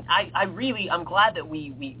 And I'm glad that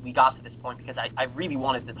we got to this point, because I really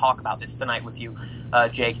wanted to talk about this tonight with you,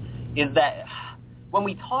 Jake, is that when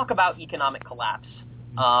we talk about economic collapse,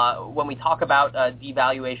 when we talk about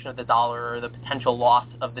devaluation of the dollar or the potential loss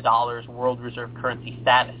of the dollar's world reserve currency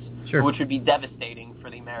status, sure, which would be devastating for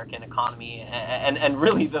the American economy and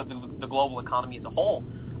really the global economy as a whole,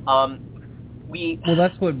 well,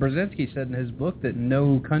 that's what Brzezinski said in his book, that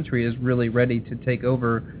no country is really ready to take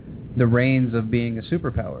over the reins of being a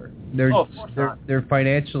superpower. They're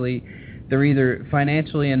either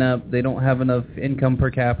financially inept, they don't have enough income per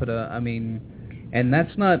capita. I mean, and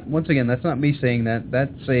that's not me saying that.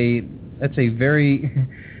 That's a very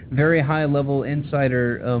very high level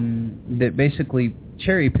insider that basically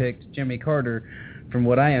cherry picked Jimmy Carter. From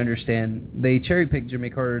what I understand, they cherry picked Jimmy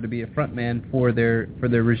Carter to be a front man for their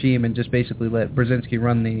regime, and just basically let Brzezinski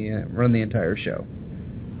run the entire show.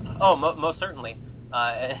 Oh, most certainly.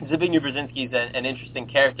 Zbigniew Brzezinski is an interesting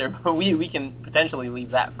character, but we can potentially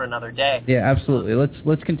leave that for another day. Yeah, absolutely.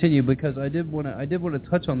 Let's continue, because I did want to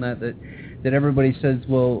touch on that everybody says,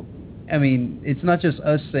 well, I mean, it's not just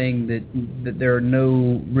us saying that there are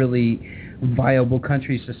no really viable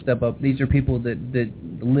countries to step up. These are people that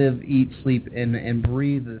live, eat, sleep, and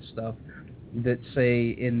breathe this stuff, that say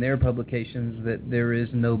in their publications that there is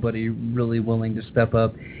nobody really willing to step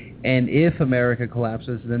up. And if America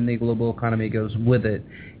collapses, then the global economy goes with it.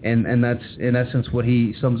 And that's, in essence, what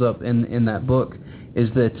he sums up in that book, is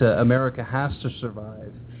that America has to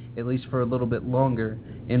survive, at least for a little bit longer,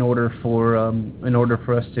 in order for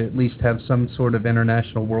us to at least have some sort of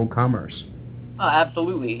international world commerce.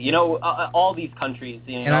 Absolutely. All these countries...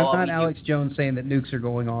 and I'm not Alex Jones saying that nukes are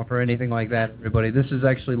going off or anything like that, everybody. This is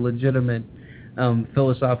actually legitimate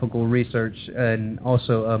philosophical research, and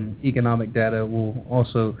also economic data will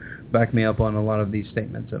also back me up on a lot of these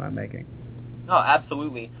statements that I'm making. Oh,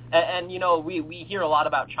 absolutely. And we hear a lot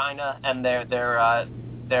about China and their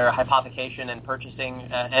hypothecation and purchasing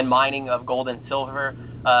and mining of gold and silver.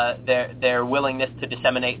 their willingness to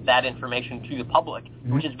disseminate that information to the public,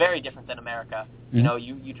 which is very different than America. You know,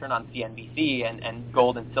 you turn on CNBC and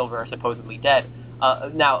gold and silver are supposedly dead.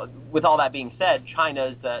 Now, with all that being said,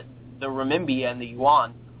 China's the renminbi and the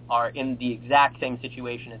yuan are in the exact same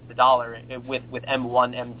situation as the dollar, with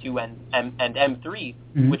M1, M2, and M3,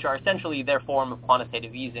 which are essentially their form of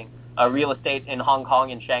quantitative easing. Real estate in Hong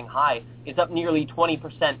Kong and Shanghai is up nearly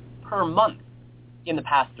 20% per month in the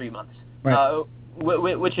past 3 months, right.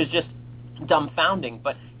 Which is just dumbfounding.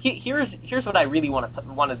 But here's what I really want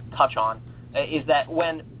to touch on, is that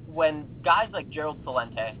when guys like Gerald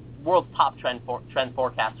Celente, world's top trend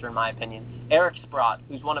forecaster in my opinion, Eric Sprott,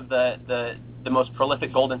 who's one of the most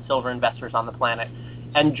prolific gold and silver investors on the planet,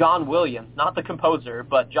 and John Williams, not the composer,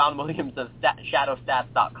 but John Williams of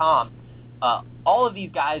ShadowStats.com, all of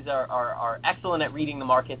these guys are excellent at reading the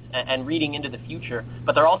markets and reading into the future,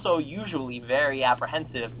 but they're also usually very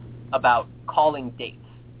apprehensive about calling dates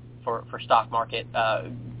for stock market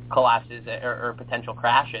collapses or potential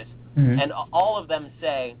crashes. And all of them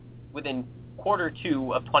say within quarter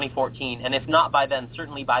 2 of 2014, and if not by then,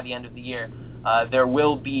 certainly by the end of the year, there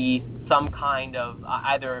will be some kind of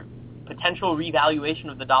either potential revaluation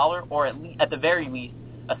of the dollar or at the very least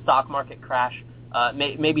a stock market crash,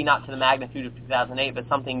 maybe not to the magnitude of 2008, but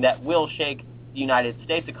something that will shake the United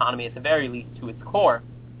States economy at the very least to its core.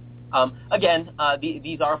 Again,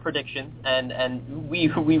 these are predictions, and we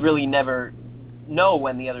really never know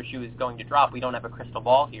when the other shoe is going to drop. We don't have a crystal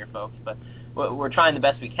ball here, folks, but we're trying the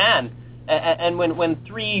best we can. And when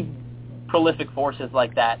three prolific forces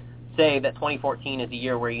like that say that 2014 is a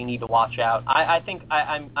year where you need to watch out, I think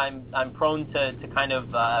I'm prone to kind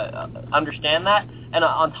of understand that. And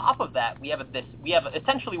on top of that, we have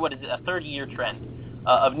essentially what is a 30-year trend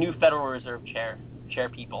of new Federal Reserve chair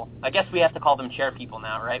people. I guess we have to call them chair people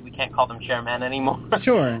now, right? We can't call them chairmen anymore.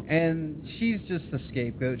 Sure, and she's just the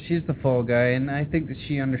scapegoat. She's the fall guy, and I think that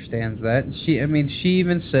she understands that. She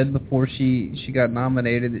even said before she got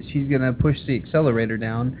nominated that she's going to push the accelerator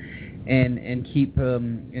down and keep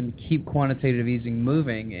quantitative easing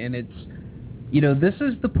moving. And it's, this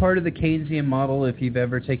is the part of the Keynesian model, if you've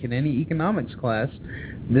ever taken any economics class,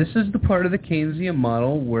 this is the part of the Keynesian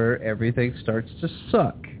model where everything starts to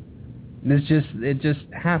suck. It just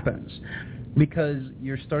happens because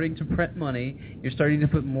you're starting to print money, you're starting to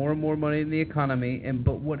put more and more money in the economy,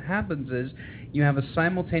 but what happens is you have a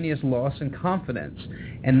simultaneous loss in confidence,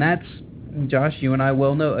 and that's, Josh, you and I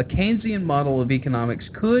well know, a Keynesian model of economics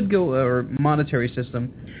could go, or monetary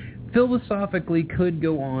system, philosophically could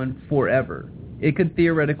go on forever. It could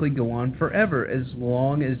theoretically go on forever as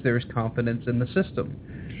long as there's confidence in the system.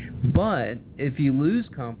 But if you lose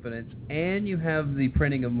confidence and you have the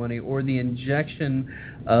printing of money or the injection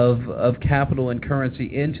of capital and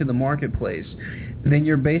currency into the marketplace, then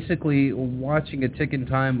you're basically watching a ticking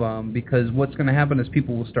time bomb, because what's going to happen is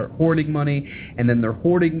people will start hoarding money, and then their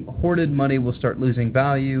hoarded money will start losing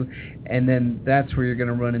value, and then that's where you're going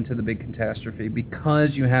to run into the big catastrophe,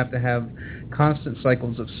 because you have to have constant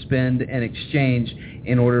cycles of spend and exchange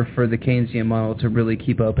in order for the Keynesian model to really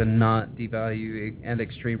keep up and not devalue at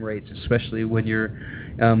extreme rates, especially when you're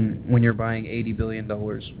buying $80 billion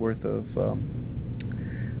worth of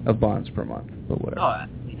bonds per month or whatever. Oh,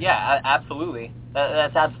 yeah, absolutely.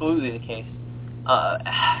 That's absolutely the case.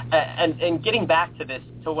 And getting back to this,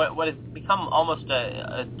 to what has become almost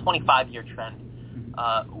a 25-year trend.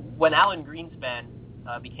 When Alan Greenspan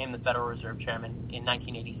became the Federal Reserve Chairman in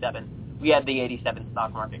 1987, we had the 87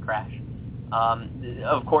 stock market crash.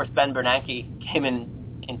 Of course, Ben Bernanke came in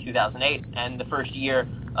 2008, and the first year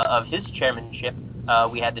of his chairmanship,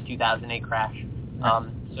 we had the 2008 crash.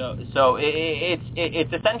 So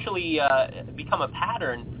it's essentially become a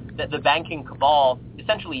pattern that the banking cabal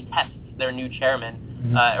essentially tests their new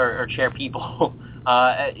chairman or chair people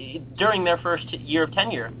during their first year of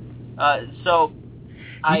tenure. Do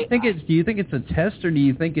you think it's a test, or do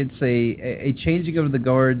you think it's a changing of the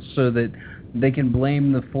guards so that they can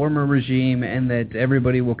blame the former regime and that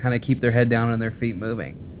everybody will kind of keep their head down and their feet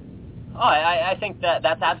moving? Oh, I think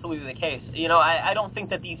that's absolutely the case. I don't think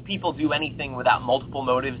that these people do anything without multiple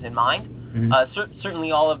motives in mind.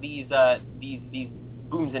 Certainly all of these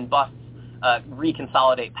booms and busts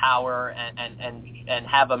reconsolidate power and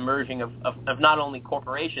have a merging of not only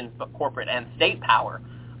corporations but corporate and state power,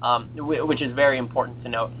 which is very important to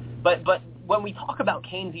note. But when we talk about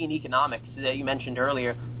Keynesian economics that you mentioned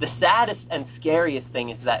earlier, the saddest and scariest thing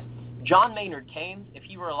is that John Maynard Keynes, if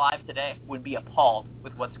he were alive today, would be appalled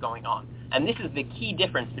with what's going on. And this is the key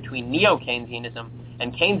difference between neo-Keynesianism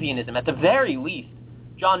and Keynesianism. At the very least,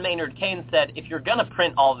 John Maynard Keynes said, if you're going to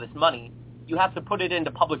print all this money, you have to put it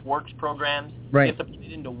into public works programs. Right. You have to put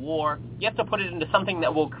it into war. You have to put it into something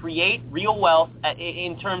that will create real wealth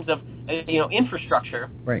in terms of infrastructure,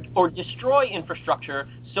 right, or destroy infrastructure,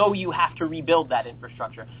 so you have to rebuild that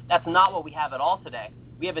infrastructure. That's not what we have at all today.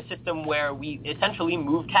 We have a system where we essentially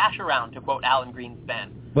move cash around, to quote Alan Greenspan.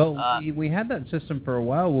 Well, we had that system for a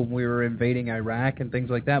while when we were invading Iraq and things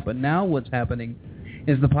like that, but now what's happening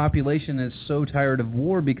is the population is so tired of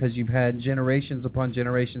war because you've had generations upon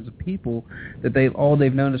generations of people that they've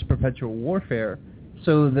known is perpetual warfare.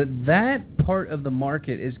 So that part of the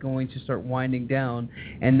market is going to start winding down,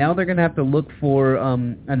 and now they're going to have to look for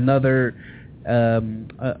another thing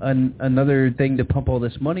to pump all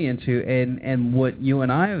this money into. And what you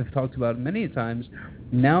and I have talked about many times,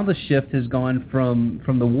 now the shift has gone from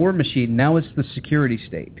the war machine. Now it's the security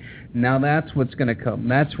state. Now that's what's going to come.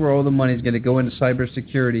 That's where all the money is going to go into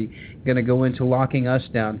cybersecurity, going to go into locking us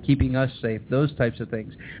down, keeping us safe, those types of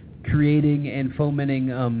things. Creating and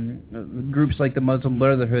fomenting groups like the Muslim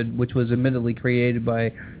Brotherhood, which was admittedly created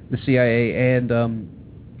by the CIA and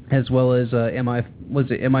as well as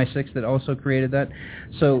MI6 that also created that.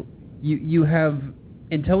 So you have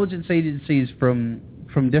intelligence agencies from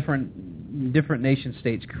different nation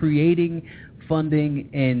states creating,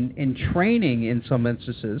 funding, and training in some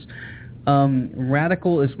instances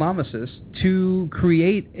radical Islamicists to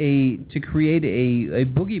create a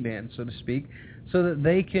boogeyman, so to speak, so that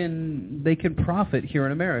they can profit here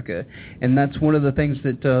in America. And that's one of the things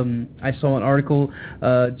that I saw an article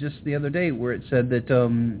just the other day where it said that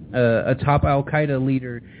a top Al-Qaeda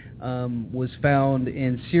leader was found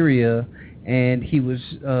in Syria, and he was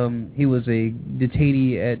a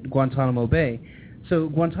detainee at Guantanamo Bay. So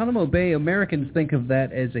Guantanamo Bay, Americans think of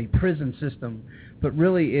that as a prison system, but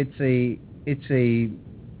really it's a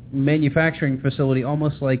manufacturing facility,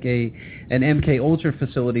 almost like an MK Ultra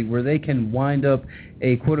facility, where they can wind up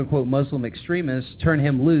a quote-unquote Muslim extremist, turn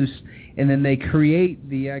him loose, and then they create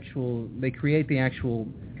the actual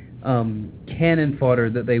cannon fodder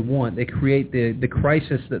that they want. They create the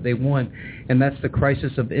crisis that they want, and that's the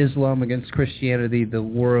crisis of Islam against Christianity, the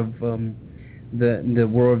war of the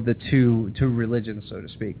two religions, so to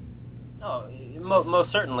speak. Oh,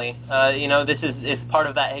 most certainly. This is part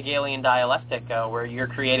of that Hegelian dialectic where you're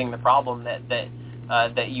creating the problem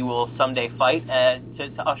that you will someday fight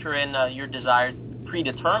to usher in your desired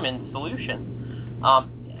predetermined solution.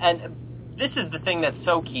 And this is the thing that's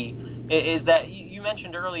so key, is that you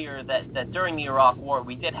mentioned earlier that during the Iraq War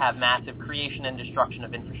we did have massive creation and destruction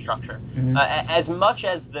of infrastructure. Mm-hmm. As much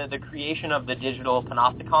as the creation of the digital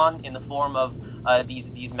panopticon in the form of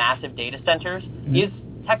these massive data centers mm-hmm. is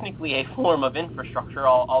technically a form of infrastructure,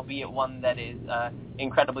 albeit one that is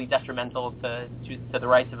incredibly detrimental to the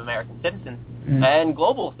rights of American citizens mm-hmm. and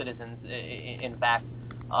global citizens. In fact,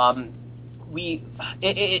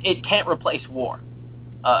 it can't replace war.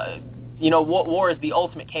 War is the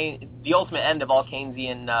ultimate end of all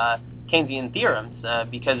Keynesian theorems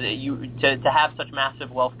because to have such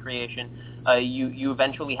massive wealth creation, you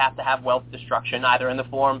eventually have to have wealth destruction, either in the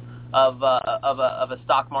form of a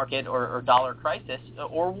stock market or dollar crisis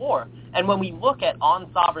or war. And when we look at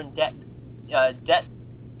on-sovereign debt-based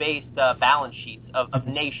balance sheets of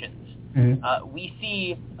nations, mm-hmm. We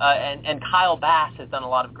see, and Kyle Bass has done a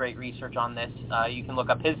lot of great research on this. You can look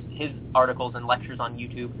up his articles and lectures on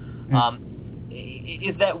YouTube. Mm-hmm.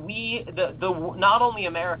 Is that we, not only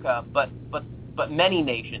America, but many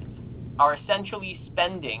nations are essentially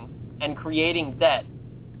spending and creating debt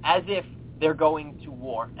as if they're going to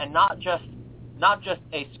war, and not just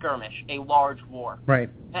a skirmish, a large war. Right.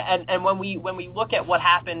 And when we look at what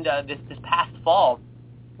happened this past fall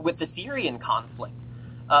with the Syrian conflict,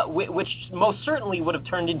 which most certainly would have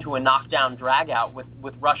turned into a knockdown dragout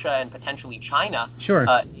with Russia and potentially China. Sure.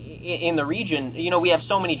 In the region, we have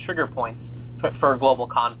so many trigger points for global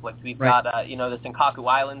conflict. We've got the Senkaku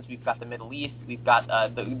Islands. We've got the Middle East. We've got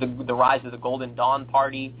the rise of the Golden Dawn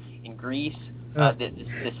Party in Greece.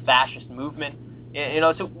 This fascist movement,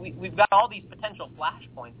 so we've got all these potential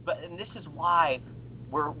flashpoints, and this is why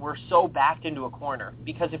we're so backed into a corner,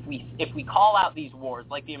 because if we call out these wars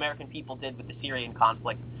like the American people did with the Syrian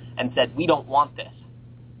conflict and said we don't want this,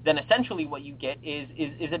 then essentially what you get is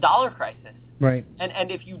a dollar crisis. Right. And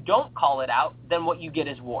if you don't call it out, then what you get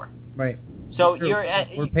is war. Right. So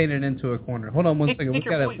we're painted into a corner. Hold on one second. We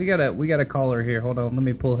got a caller here. Hold on. Let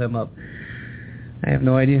me pull him up. I have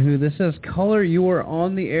no idea who this is. Caller, you are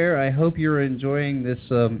on the air. I hope you're enjoying this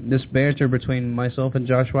banter between myself and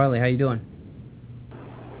Josh Wiley. How you doing?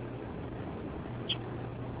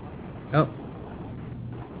 Oh.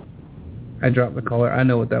 I dropped the caller. I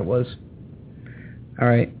know what that was. All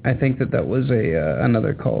right. I think that was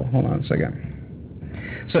another call. Hold on a second.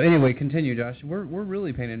 So anyway, continue, Josh. We're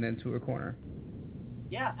really painted into a corner.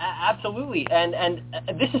 Yeah, absolutely. And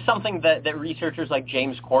this is something that researchers like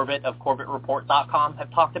James Corbett of CorbettReport.com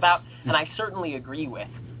have talked about, and I certainly agree with,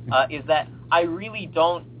 is that I really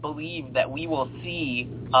don't believe that we will see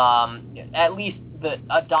at least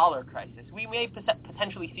a dollar crisis. We may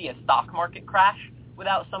potentially see a stock market crash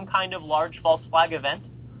without some kind of large false flag event,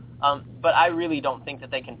 but I really don't think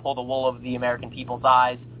that they can pull the wool over the American people's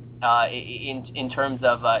eyes in terms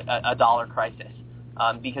of a dollar crisis.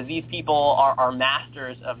 Because these people are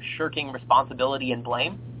masters of shirking responsibility and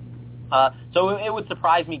blame. So it would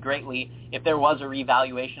surprise me greatly if there was a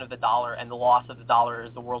revaluation of the dollar and the loss of the dollar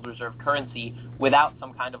as the world reserve currency without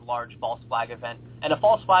some kind of large false flag event. And a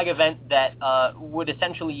false flag event that would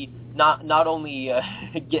essentially not only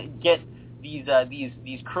get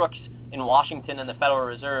these crooks in Washington and the Federal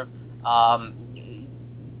Reserve,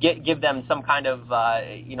 give them some kind of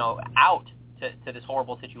out to this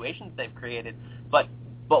horrible situation they've created, but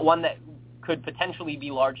one that could potentially be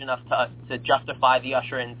large enough to justify the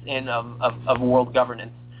usherance in of world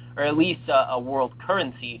governance, or at least a world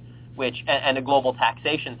currency, and a global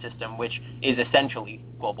taxation system, which is essentially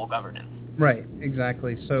global governance. Right,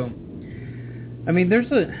 exactly. So, I mean,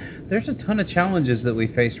 there's a ton of challenges that we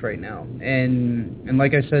face right now, and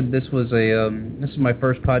like I said, this is my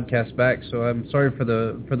first podcast back, so I'm sorry for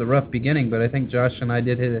the rough beginning, but I think Josh and I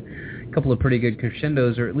did hit a couple of pretty good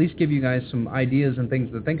crescendos, or at least give you guys some ideas and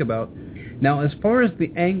things to think about. Now, as far as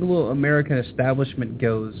the Anglo American establishment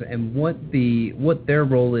goes, and what their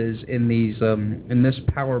role is in this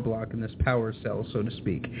power block, in this power cell, so to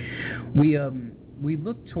speak, we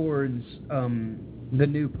look towards the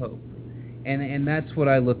new pope. And that's what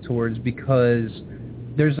I look towards, because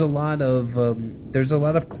there's a lot of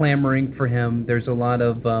clamoring for him. There's a lot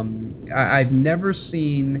of I've never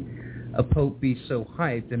seen a pope be so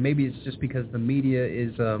hyped, and maybe it's just because the media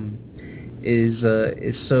is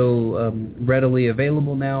so readily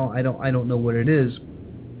available now. I don't know what it is,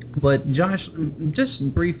 but Josh,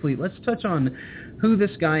 just briefly, let's touch on who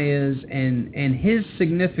this guy is and his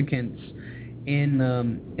significance in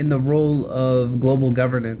the role of global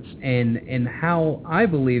governance, and how I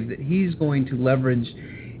believe that he's going to leverage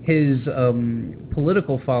his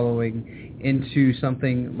political following into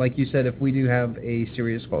something, like you said, if we do have a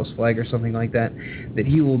serious false flag or something like that, that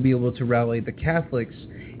he will be able to rally the Catholics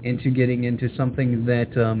into getting into something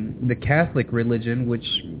that the Catholic religion, which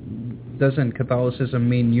doesn't Catholicism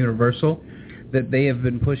mean universal, that they have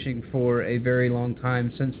been pushing for a very long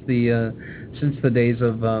time, since the days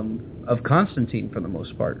of Constantine, for the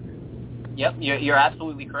most part. Yep, you're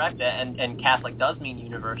absolutely correct, and Catholic does mean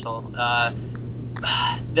universal.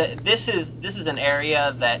 This is an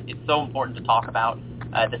area that it's so important to talk about.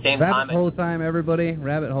 At the same time, rabbit hole time, everybody.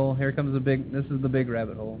 Rabbit hole. Here comes this is the big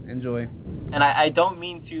rabbit hole. Enjoy. And I don't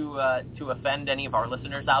mean to offend any of our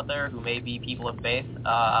listeners out there who may be people of faith.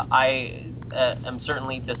 I am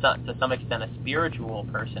certainly to some extent a spiritual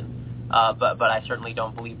person, but I certainly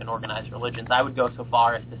don't believe in organized religions. I would go so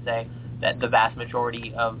far as to say that the vast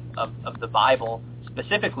majority of the Bible,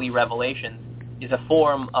 specifically Revelation, is a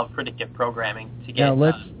form of predictive programming to get. Now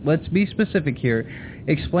let's be specific here.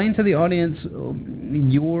 Explain to the audience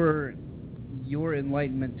your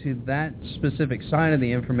enlightenment to that specific side of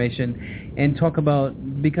the information, and talk about,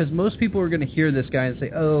 because most people are going to hear this guy and say,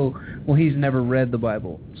 "Oh, well, he's never read the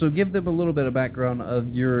Bible." So give them a little bit of background of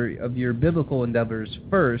your biblical endeavors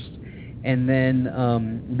first, and then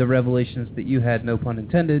the revelations that you had, no pun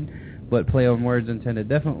intended, but play on words intended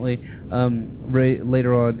definitely,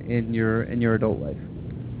 later on in your adult life.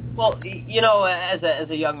 Well, as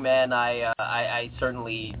a young man, I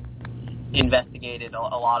certainly investigated a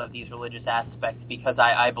lot of these religious aspects, because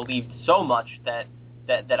I believed so much that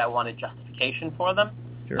I wanted justification for them.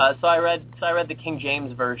 Sure. So I read the King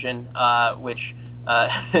James version, which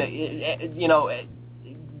it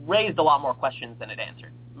raised a lot more questions than it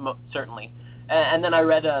answered, certainly. And then I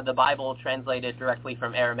read the Bible translated directly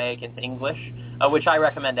from Aramaic into English, which I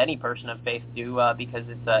recommend any person of faith do, because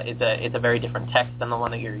it's a very different text than the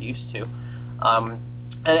one that you're used to.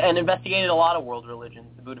 And investigated a lot of world religions,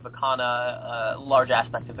 the Buddha Vakana, a large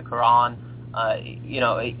aspect of the Quran,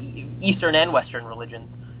 Eastern and Western religions.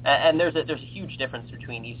 And there's a huge difference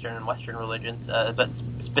between Eastern and Western religions, but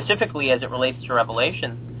specifically as it relates to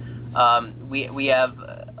Revelation, we have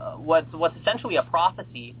what's essentially a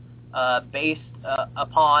prophecy based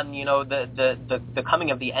upon the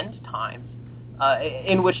coming of the end times,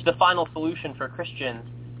 in which the final solution for Christians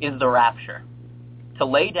is the rapture, to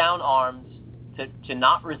lay down arms, to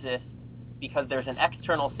not resist, because there's an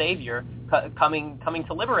external savior coming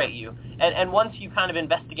to liberate you. And once you kind of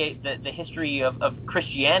investigate the history of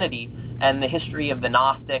Christianity and the history of the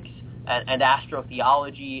Gnostics and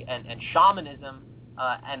astrotheology and shamanism,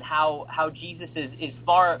 and how Jesus is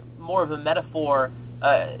far more of a metaphor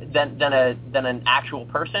than an actual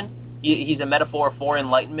person. He's a metaphor for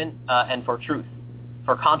enlightenment and for truth,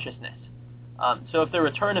 for consciousness. So if the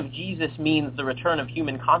return of Jesus means the return of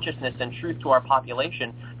human consciousness and truth to our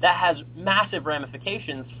population, that has massive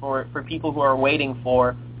ramifications for people who are waiting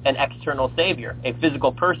for an external savior, a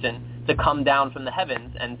physical person to come down from the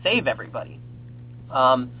heavens and save everybody.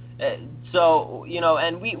 So,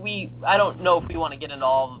 and we I don't know if we want to get into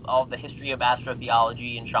all the history of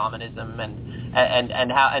astrotheology and shamanism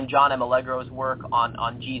and John M. Allegro's work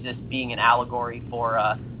on Jesus being an allegory for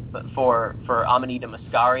Amanita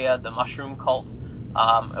muscaria, the mushroom cult,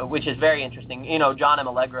 which is very interesting. John M.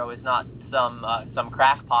 Allegro is not some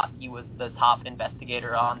crackpot. He was the top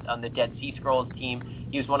investigator on the Dead Sea Scrolls team.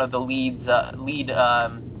 He was one of the lead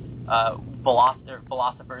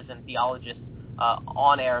philosophers and theologists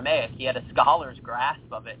on Aramaic. He had a scholar's grasp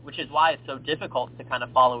of it, which is why it's so difficult to kind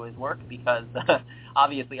of follow his work, because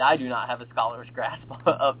obviously I do not have a scholar's grasp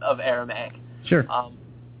of Aramaic. Sure.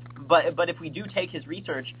 But if we do take his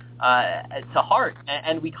research to heart,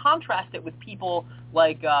 and we contrast it with people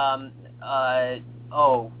like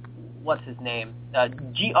what's his name,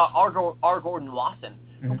 R. Gordon Wasson,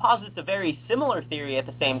 who posits a very similar theory at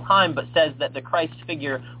the same time, but says that the Christ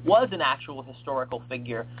figure was an actual historical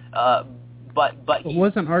figure. But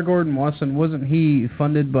wasn't R. Gordon Wasson? Wasn't he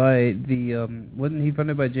funded by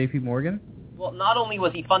J.P. Morgan? Well, not only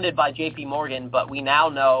was he funded by J.P. Morgan, but we now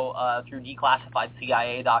know through declassified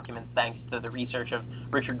CIA documents, thanks to the research of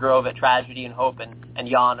Richard Grove at Tragedy and Hope and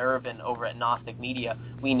Jan Irvin over at Gnostic Media,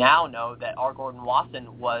 we now know that R. Gordon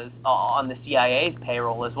Wasson was on the CIA's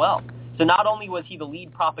payroll as well. So not only was he the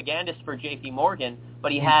lead propagandist for J.P. Morgan,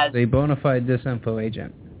 but he has a bona fide disinfo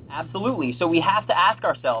agent. Absolutely. So we have to ask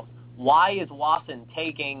ourselves, why is Wasson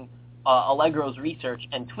taking Allegro's research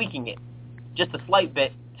and tweaking it just a slight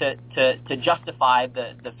bit to justify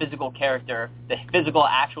the physical character, the physical,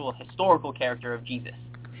 actual, historical character of Jesus?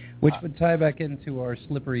 Which would tie back into our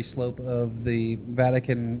slippery slope of the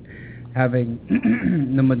Vatican having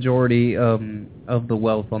the majority of the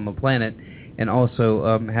wealth on the planet, and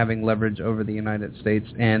also having leverage over the United States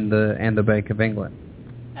and the Bank of England.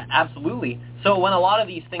 Absolutely. So when a lot of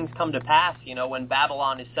these things come to pass, when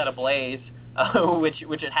Babylon is set ablaze, which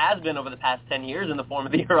it has been over the past 10 years in the form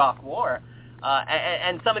of the Iraq War,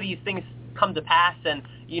 and some of these things come to pass, and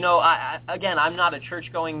I'm not a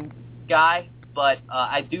church-going guy, but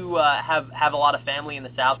I do have a lot of family in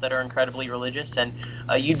the South that are incredibly religious, and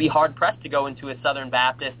you'd be hard-pressed to go into a Southern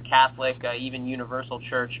Baptist, Catholic, even Universal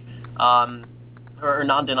church, or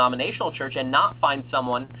non-denominational church, and not find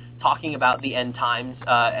someone talking about the end times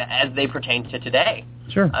as they pertain to today.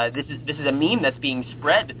 Sure. This is a meme that's being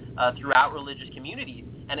spread throughout religious communities.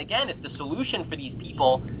 And again, if the solution for these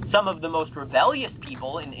people, some of the most rebellious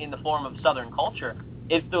people in the form of Southern culture,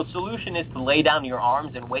 if the solution is to lay down your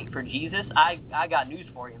arms and wait for Jesus, I got news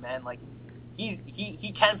for you, man. Like,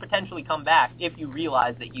 he can potentially come back if you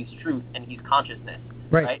realize that he's truth and he's consciousness.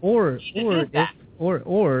 Right. Or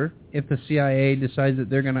if the CIA decides that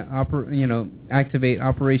they're going to activate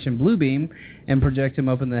Operation Bluebeam and project him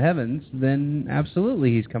up in the heavens, then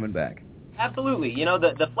absolutely he's coming back. Absolutely.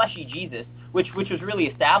 The fleshy Jesus, which was really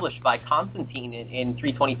established by Constantine in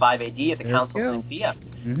 325 AD at the Council of Nicaea.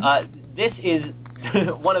 This is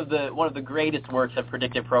one of the greatest works of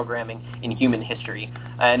predictive programming in human history,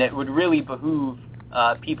 and it would really behoove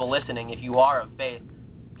people listening, if you are of faith,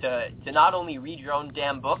 to not only read your own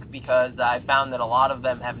damn book, because I found that a lot of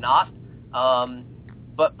them have not,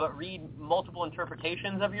 but read multiple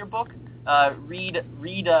interpretations of your book. Read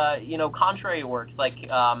contrary works like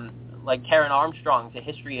Karen Armstrong's A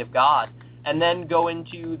History of God, and then go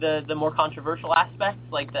into the more controversial aspects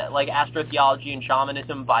like astrotheology and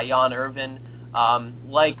shamanism by Jan Irvin,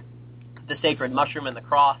 like The Sacred Mushroom and the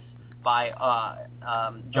Cross by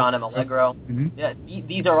John M. Allegro. Yeah,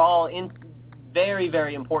 these are all very,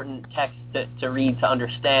 very important texts to read to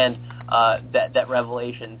understand that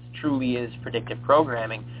Revelations truly is predictive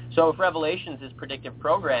programming. So if Revelations is predictive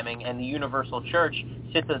programming and the Universal Church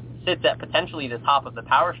sits at potentially the top of the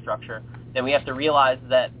power structure, then we have to realize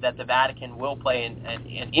that the Vatican will play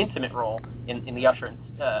an intimate role in the usherance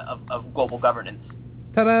of global governance.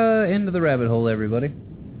 Ta-da! Into the rabbit hole, everybody.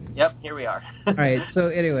 Yep, here we are. All right. So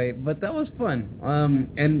anyway, but that was fun.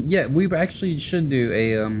 And yeah, we actually should do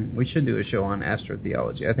a show on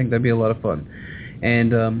astrotheology. I think that'd be a lot of fun.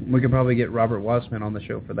 And we could probably get Robert Wassman on the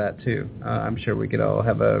show for that too. I'm sure we could all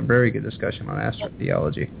have a very good discussion on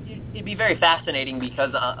astrotheology. It'd be very fascinating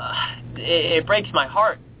because it breaks my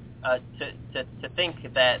heart to think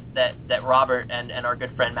that Robert and our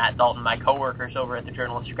good friend Matt Dalton, my coworkers over at the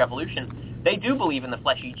Journalistic Revolution, they do believe in the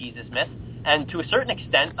fleshy Jesus myth, and to a certain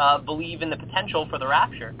extent believe in the potential for the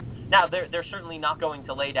rapture. Now, they're certainly not going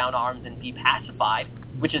to lay down arms and be pacified,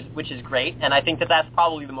 which is great, and I think that's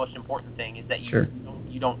probably the most important thing, is that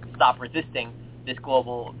you don't stop resisting this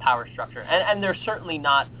global power structure. And they're certainly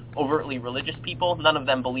not overtly religious people. None of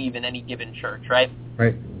them believe in any given church, right?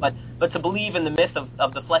 Right. But to believe in the myth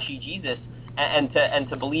of the fleshy Jesus and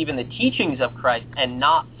to believe in the teachings of Christ and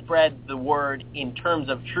not spread the word in terms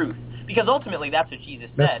of truth. Because ultimately that's what Jesus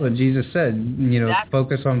said. That's what Jesus said. Exactly.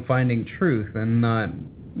 Focus on finding truth and not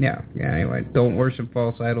anyway, don't worship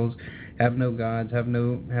false idols, have no gods, have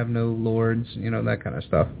no lords, that kind of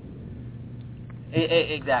stuff.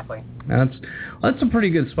 Exactly. That's a pretty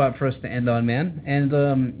good spot for us to end on, man. And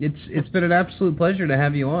it's been an absolute pleasure to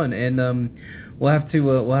have you on. And we'll have to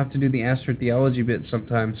do the astrotheology bit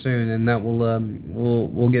sometime soon, and that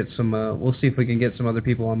we'll get some. We'll see if we can get some other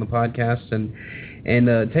people on the podcast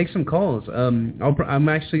and take some calls. I'm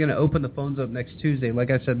actually going to open the phones up next Tuesday.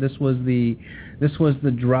 Like I said, this was the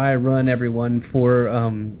dry run, everyone,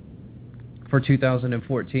 for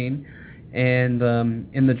 2014. And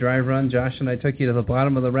in the dry run, Josh and I took you to the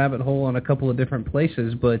bottom of the rabbit hole on a couple of different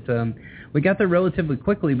places, but we got there relatively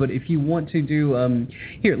quickly. But if you want to do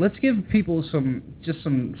here, let's give people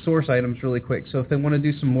some source items really quick. So if they want to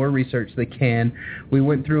do some more research, they can. We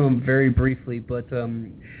went through them very briefly, but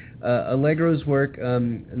Allegro's work,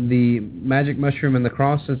 the Magic Mushroom and the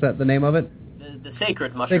Cross, is that the name of it? The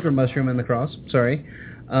Sacred Mushroom. Sacred Mushroom and the Cross. Sorry.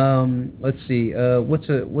 Let's see. What's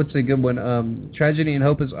a good one? Tragedy and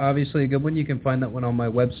Hope is obviously a good one. You can find that one on my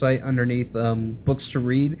website underneath books to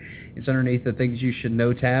read. It's underneath the Things You Should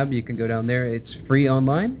Know tab. You can go down there. It's free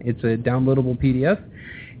online. It's a downloadable PDF,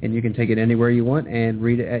 and you can take it anywhere you want and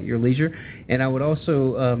read it at your leisure. And I would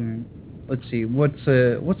also let's see. What's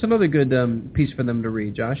another good piece for them to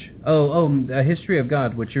read, Josh? A History of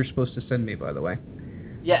God, which you're supposed to send me, by the way.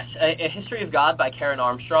 Yes, A History of God by Karen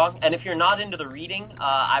Armstrong. And if you're not into the reading,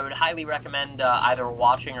 I would highly recommend either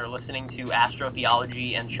watching or listening to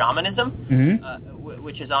Astrotheology and Shamanism,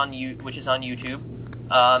 which is on YouTube.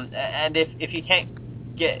 And if you can't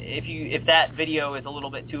if that video is a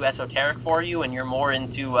little bit too esoteric for you, and you're more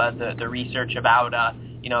into the research about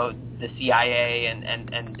the CIA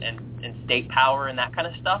and state power and that kind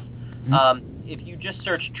of stuff, if you just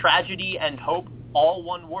search Tragedy and Hope, all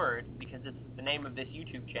one word, because it's the name of this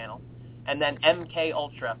YouTube channel, and then MK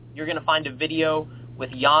Ultra, you're going to find a video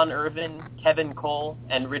with Jan Irvin, Kevin Cole,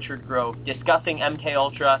 and Richard Grove discussing MK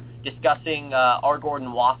Ultra, discussing R.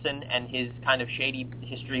 Gordon Wasson and his kind of shady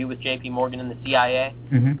history with J.P. Morgan and the CIA,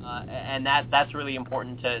 and that's really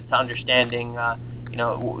important to understanding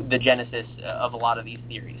the genesis of a lot of these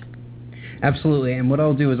theories. Absolutely, and what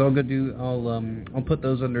I'll do is I'll put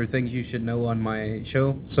those under Things You Should Know on my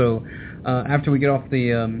show. So after we get off the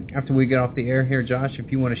air here, Josh,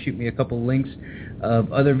 if you want to shoot me a couple links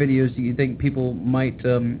of other videos that you think people might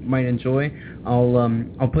enjoy,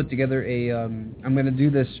 I'll put together I'm going to do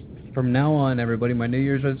this from now on, everybody. My New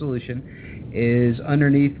Year's resolution is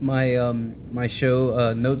underneath my my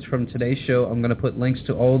show notes from today's show. I'm going to put links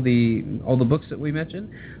to all the books that we mentioned.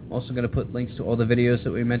 I'm also going to put links to all the videos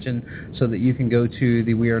that we mentioned, so that you can go to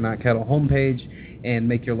the We Are Not Cattle homepage and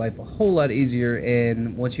make your life a whole lot easier.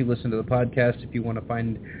 And once you listen to the podcast, if you want to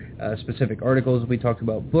find specific articles, we talked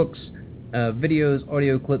about books, videos,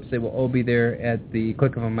 audio clips, they will all be there at the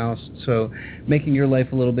click of a mouse. So making your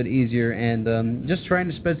life a little bit easier, and just trying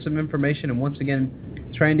to spread some information, and once again,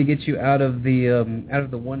 trying to get you out of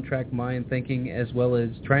the one-track mind thinking, as well as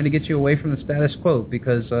trying to get you away from the status quo,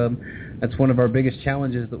 because that's one of our biggest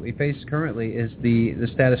challenges that we face currently, is the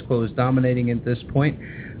status quo is dominating at this point.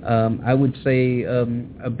 I would say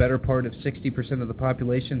a better part of 60% of the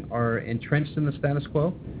population are entrenched in the status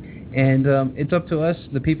quo. And it's up to us,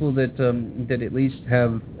 the people that at least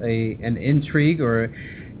have an intrigue or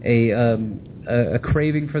a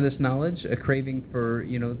craving for this knowledge, a craving for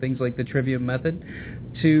things like the Trivium method,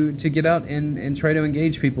 to get out and try to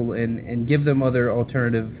engage people and give them other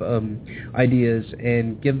alternative ideas,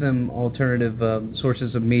 and give them alternative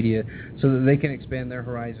sources of media, so that they can expand their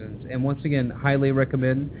horizons. And once again, highly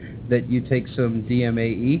recommend that you take some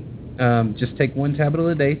DMAE. Just take one tablet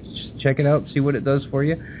a day, just check it out, see what it does for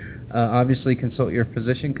you. Obviously consult your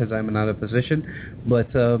physician, because I'm not a physician, but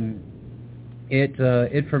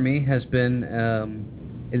it for me has been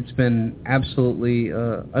it's been absolutely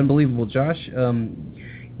unbelievable. Josh,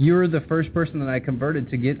 you're the first person that I converted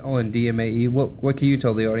to get on DMAE. What can you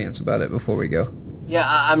tell the audience about it before we go? Yeah,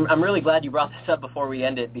 I'm really glad you brought this up before we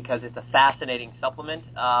ended, because it's a fascinating supplement.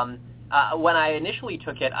 when I initially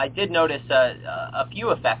took it, I did notice a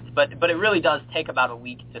few effects, but it really does take about a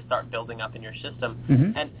week to start building up in your system.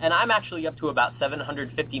 Mm-hmm. And I'm actually up to about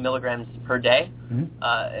 750 milligrams per day.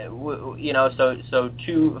 Mm-hmm. So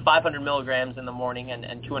 500 milligrams in the morning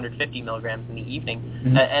and 250 milligrams in the evening.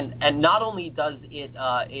 Mm-hmm. And not only does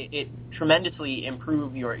it tremendously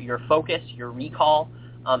improve your focus, your recall,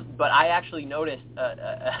 but I actually noticed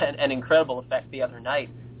an incredible effect the other night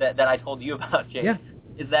that I told you about, Jay. Yeah.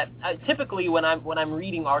 Is that typically when I'm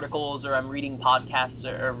reading articles or I'm reading podcasts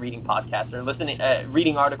or reading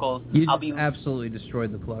articles, You I'll be absolutely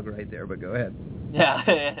destroyed the plug right there, but go ahead. Yeah,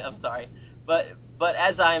 I'm sorry, but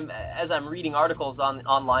as I'm reading articles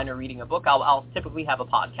online or reading a book, I'll typically have a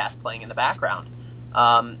podcast playing in the background,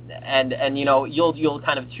 and you'll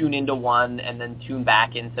kind of tune into one and then tune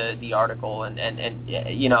back into the article and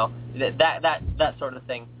that sort of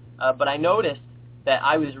thing. But I noticed that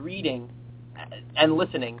I was reading and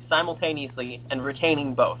listening simultaneously and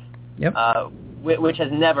retaining both. Yep. Which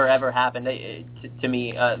has never ever happened to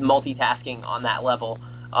me, multitasking on that level.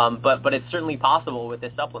 But it's certainly possible with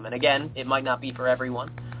this supplement. Again, it might not be for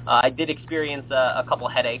everyone. I did experience a couple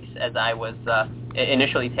headaches as I was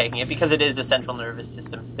initially taking it because it is a central nervous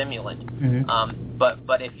system stimulant. Mm-hmm.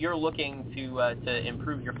 But if you're looking to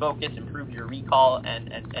improve your focus, improve your recall,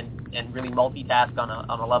 and really multitask on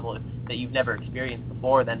a level that you've never experienced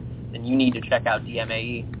before, then you need to check out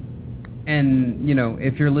DMAE. And,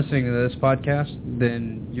 if you're listening to this podcast,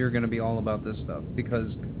 then you're going to be all about this stuff because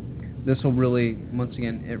this will really, once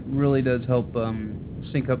again, it really does help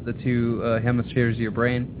sync up the two hemispheres of your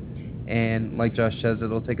brain. And like Josh says,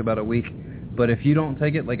 it'll take about a week. But if you don't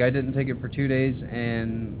take it, like I didn't take it for 2 days,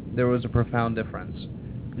 and there was a profound difference.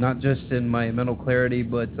 Not just in my mental clarity,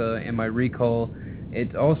 but in my recall.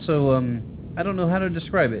 It also, I don't know how to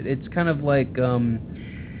describe it. It's kind of like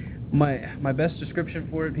my best description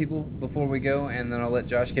for it, people, before we go, and then I'll let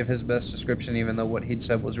Josh give his best description, even though what he'd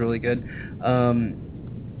said was really good.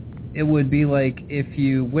 It would be like if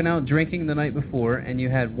you went out drinking the night before and you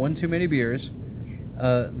had one too many beers,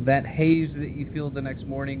 that haze that you feel the next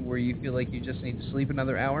morning where you feel like you just need to sleep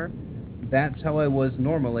another hour, that's how I was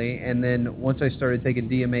normally. And then once I started taking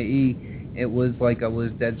DMAE, it was like I was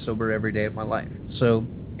dead sober every day of my life. So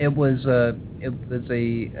it was a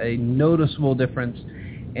noticeable difference,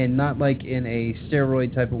 and not like in a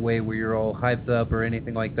steroid type of way where you're all hyped up or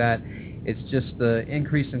anything like that. It's just the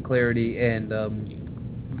increase in clarity, and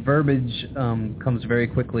verbiage comes very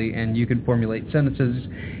quickly, and you can formulate sentences,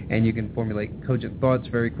 and you can formulate cogent thoughts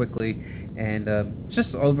very quickly, and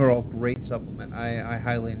just overall great supplement. I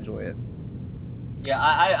highly enjoy it. Yeah,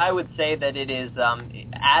 I would say that it is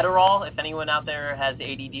Adderall. If anyone out there has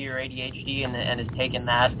ADD or ADHD and has taken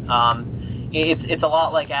that, it's a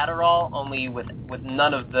lot like Adderall, only with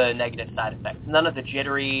none of the negative side effects, none of the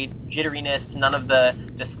jitteriness, none of the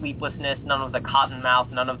sleeplessness, none of the cotton mouth,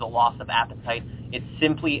 none of the loss of appetite. It's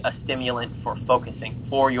simply a stimulant for focusing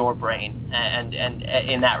for your brain, and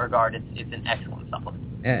in that regard, it's an excellent supplement.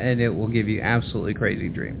 And it will give you absolutely crazy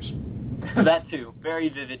dreams. That too, very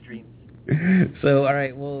vivid dreams. So, all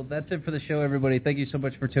right, well, that's it for the show, everybody. Thank you so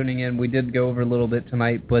much for tuning in. We did go over a little bit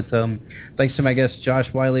tonight, but thanks to my guest, Josh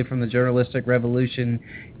Wiley from the Journalistic Revolution.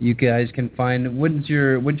 You guys can find, when's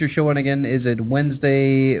your show on again? Is it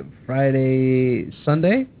Wednesday, Friday,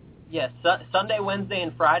 Sunday? Yes, Sunday, Wednesday,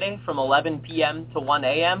 and Friday from 11 p.m. to 1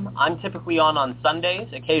 a.m. I'm typically on Sundays,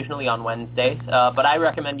 occasionally on Wednesdays, but I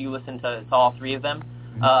recommend you listen to all three of them.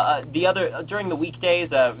 During the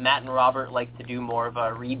weekdays, Matt and Robert like to do more of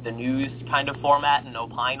a read the news kind of format and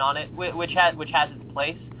opine on it, which has its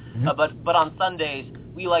place. Mm-hmm. But on Sundays,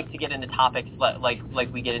 we like to get into topics like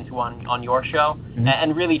we get into on your show, mm-hmm.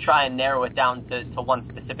 and really try and narrow it down to one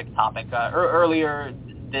specific topic. Earlier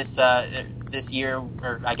this year,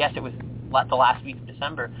 or I guess it was the last week of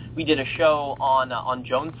December, we did a show on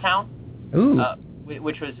Jonestown. Ooh.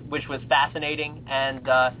 Which was fascinating, and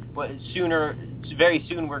very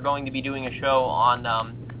soon we're going to be doing a show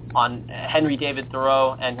on Henry David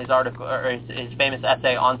Thoreau and his article, or his famous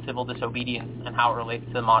essay on civil disobedience and how it relates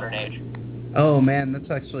to the modern age. Oh man,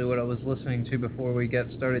 that's actually what I was listening to before we got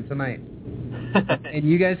started tonight. And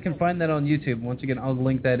you guys can find that on YouTube. Once again, I'll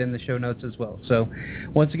link that in the show notes as well. So,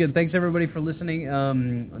 once again, thanks everybody for listening.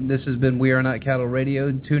 This has been We Are Not Cattle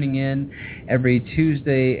Radio, tuning in every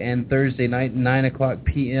Tuesday and Thursday night, 9 o'clock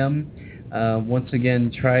p.m. Once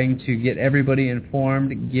again, trying to get everybody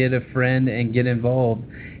informed, get a friend, and get involved.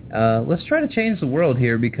 Let's try to change the world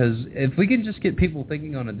here, because if we can just get people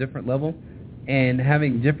thinking on a different level and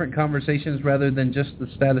having different conversations rather than just the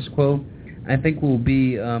status quo, I think we'll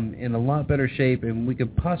be in a lot better shape, and we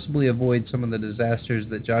could possibly avoid some of the disasters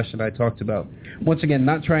that Josh and I talked about. Once again,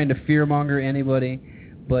 not trying to fearmonger anybody,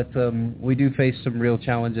 but we do face some real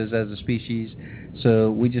challenges as a species,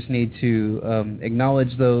 so we just need to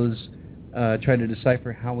acknowledge those, try to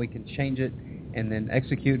decipher how we can change it, and then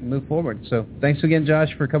execute and move forward. So thanks again, Josh,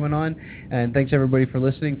 for coming on, and thanks everybody for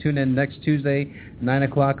listening. Tune in next Tuesday, 9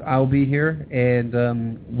 o'clock. I'll be here, and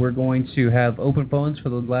we're going to have open phones for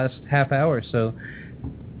the last half hour. So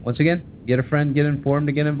once again, get a friend, get informed,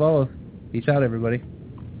 and get involved. Peace out, everybody.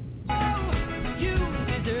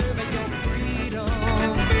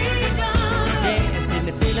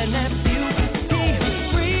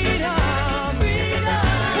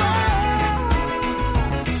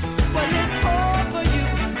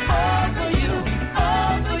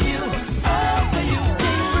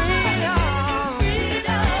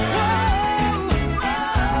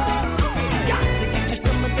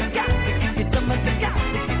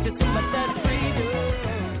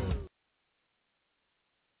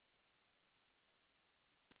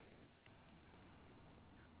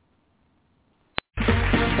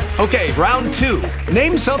 Okay, round 2.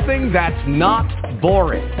 Name something that's not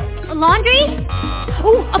boring. A laundry?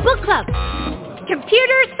 Ooh, a book club.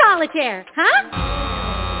 Computer solitaire, huh?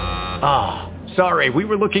 Ah, sorry, we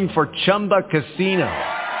were looking for Chumba Casino.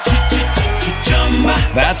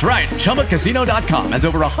 That's right, ChumbaCasino.com has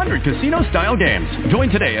over 100 casino-style games. Join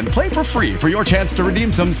today and play for free for your chance to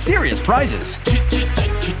redeem some serious prizes.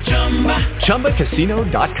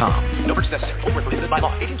 ChumbaCasino.com. No purchase necessary. Void where prohibited by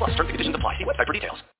law. 18+ terms and conditions apply. See website for details.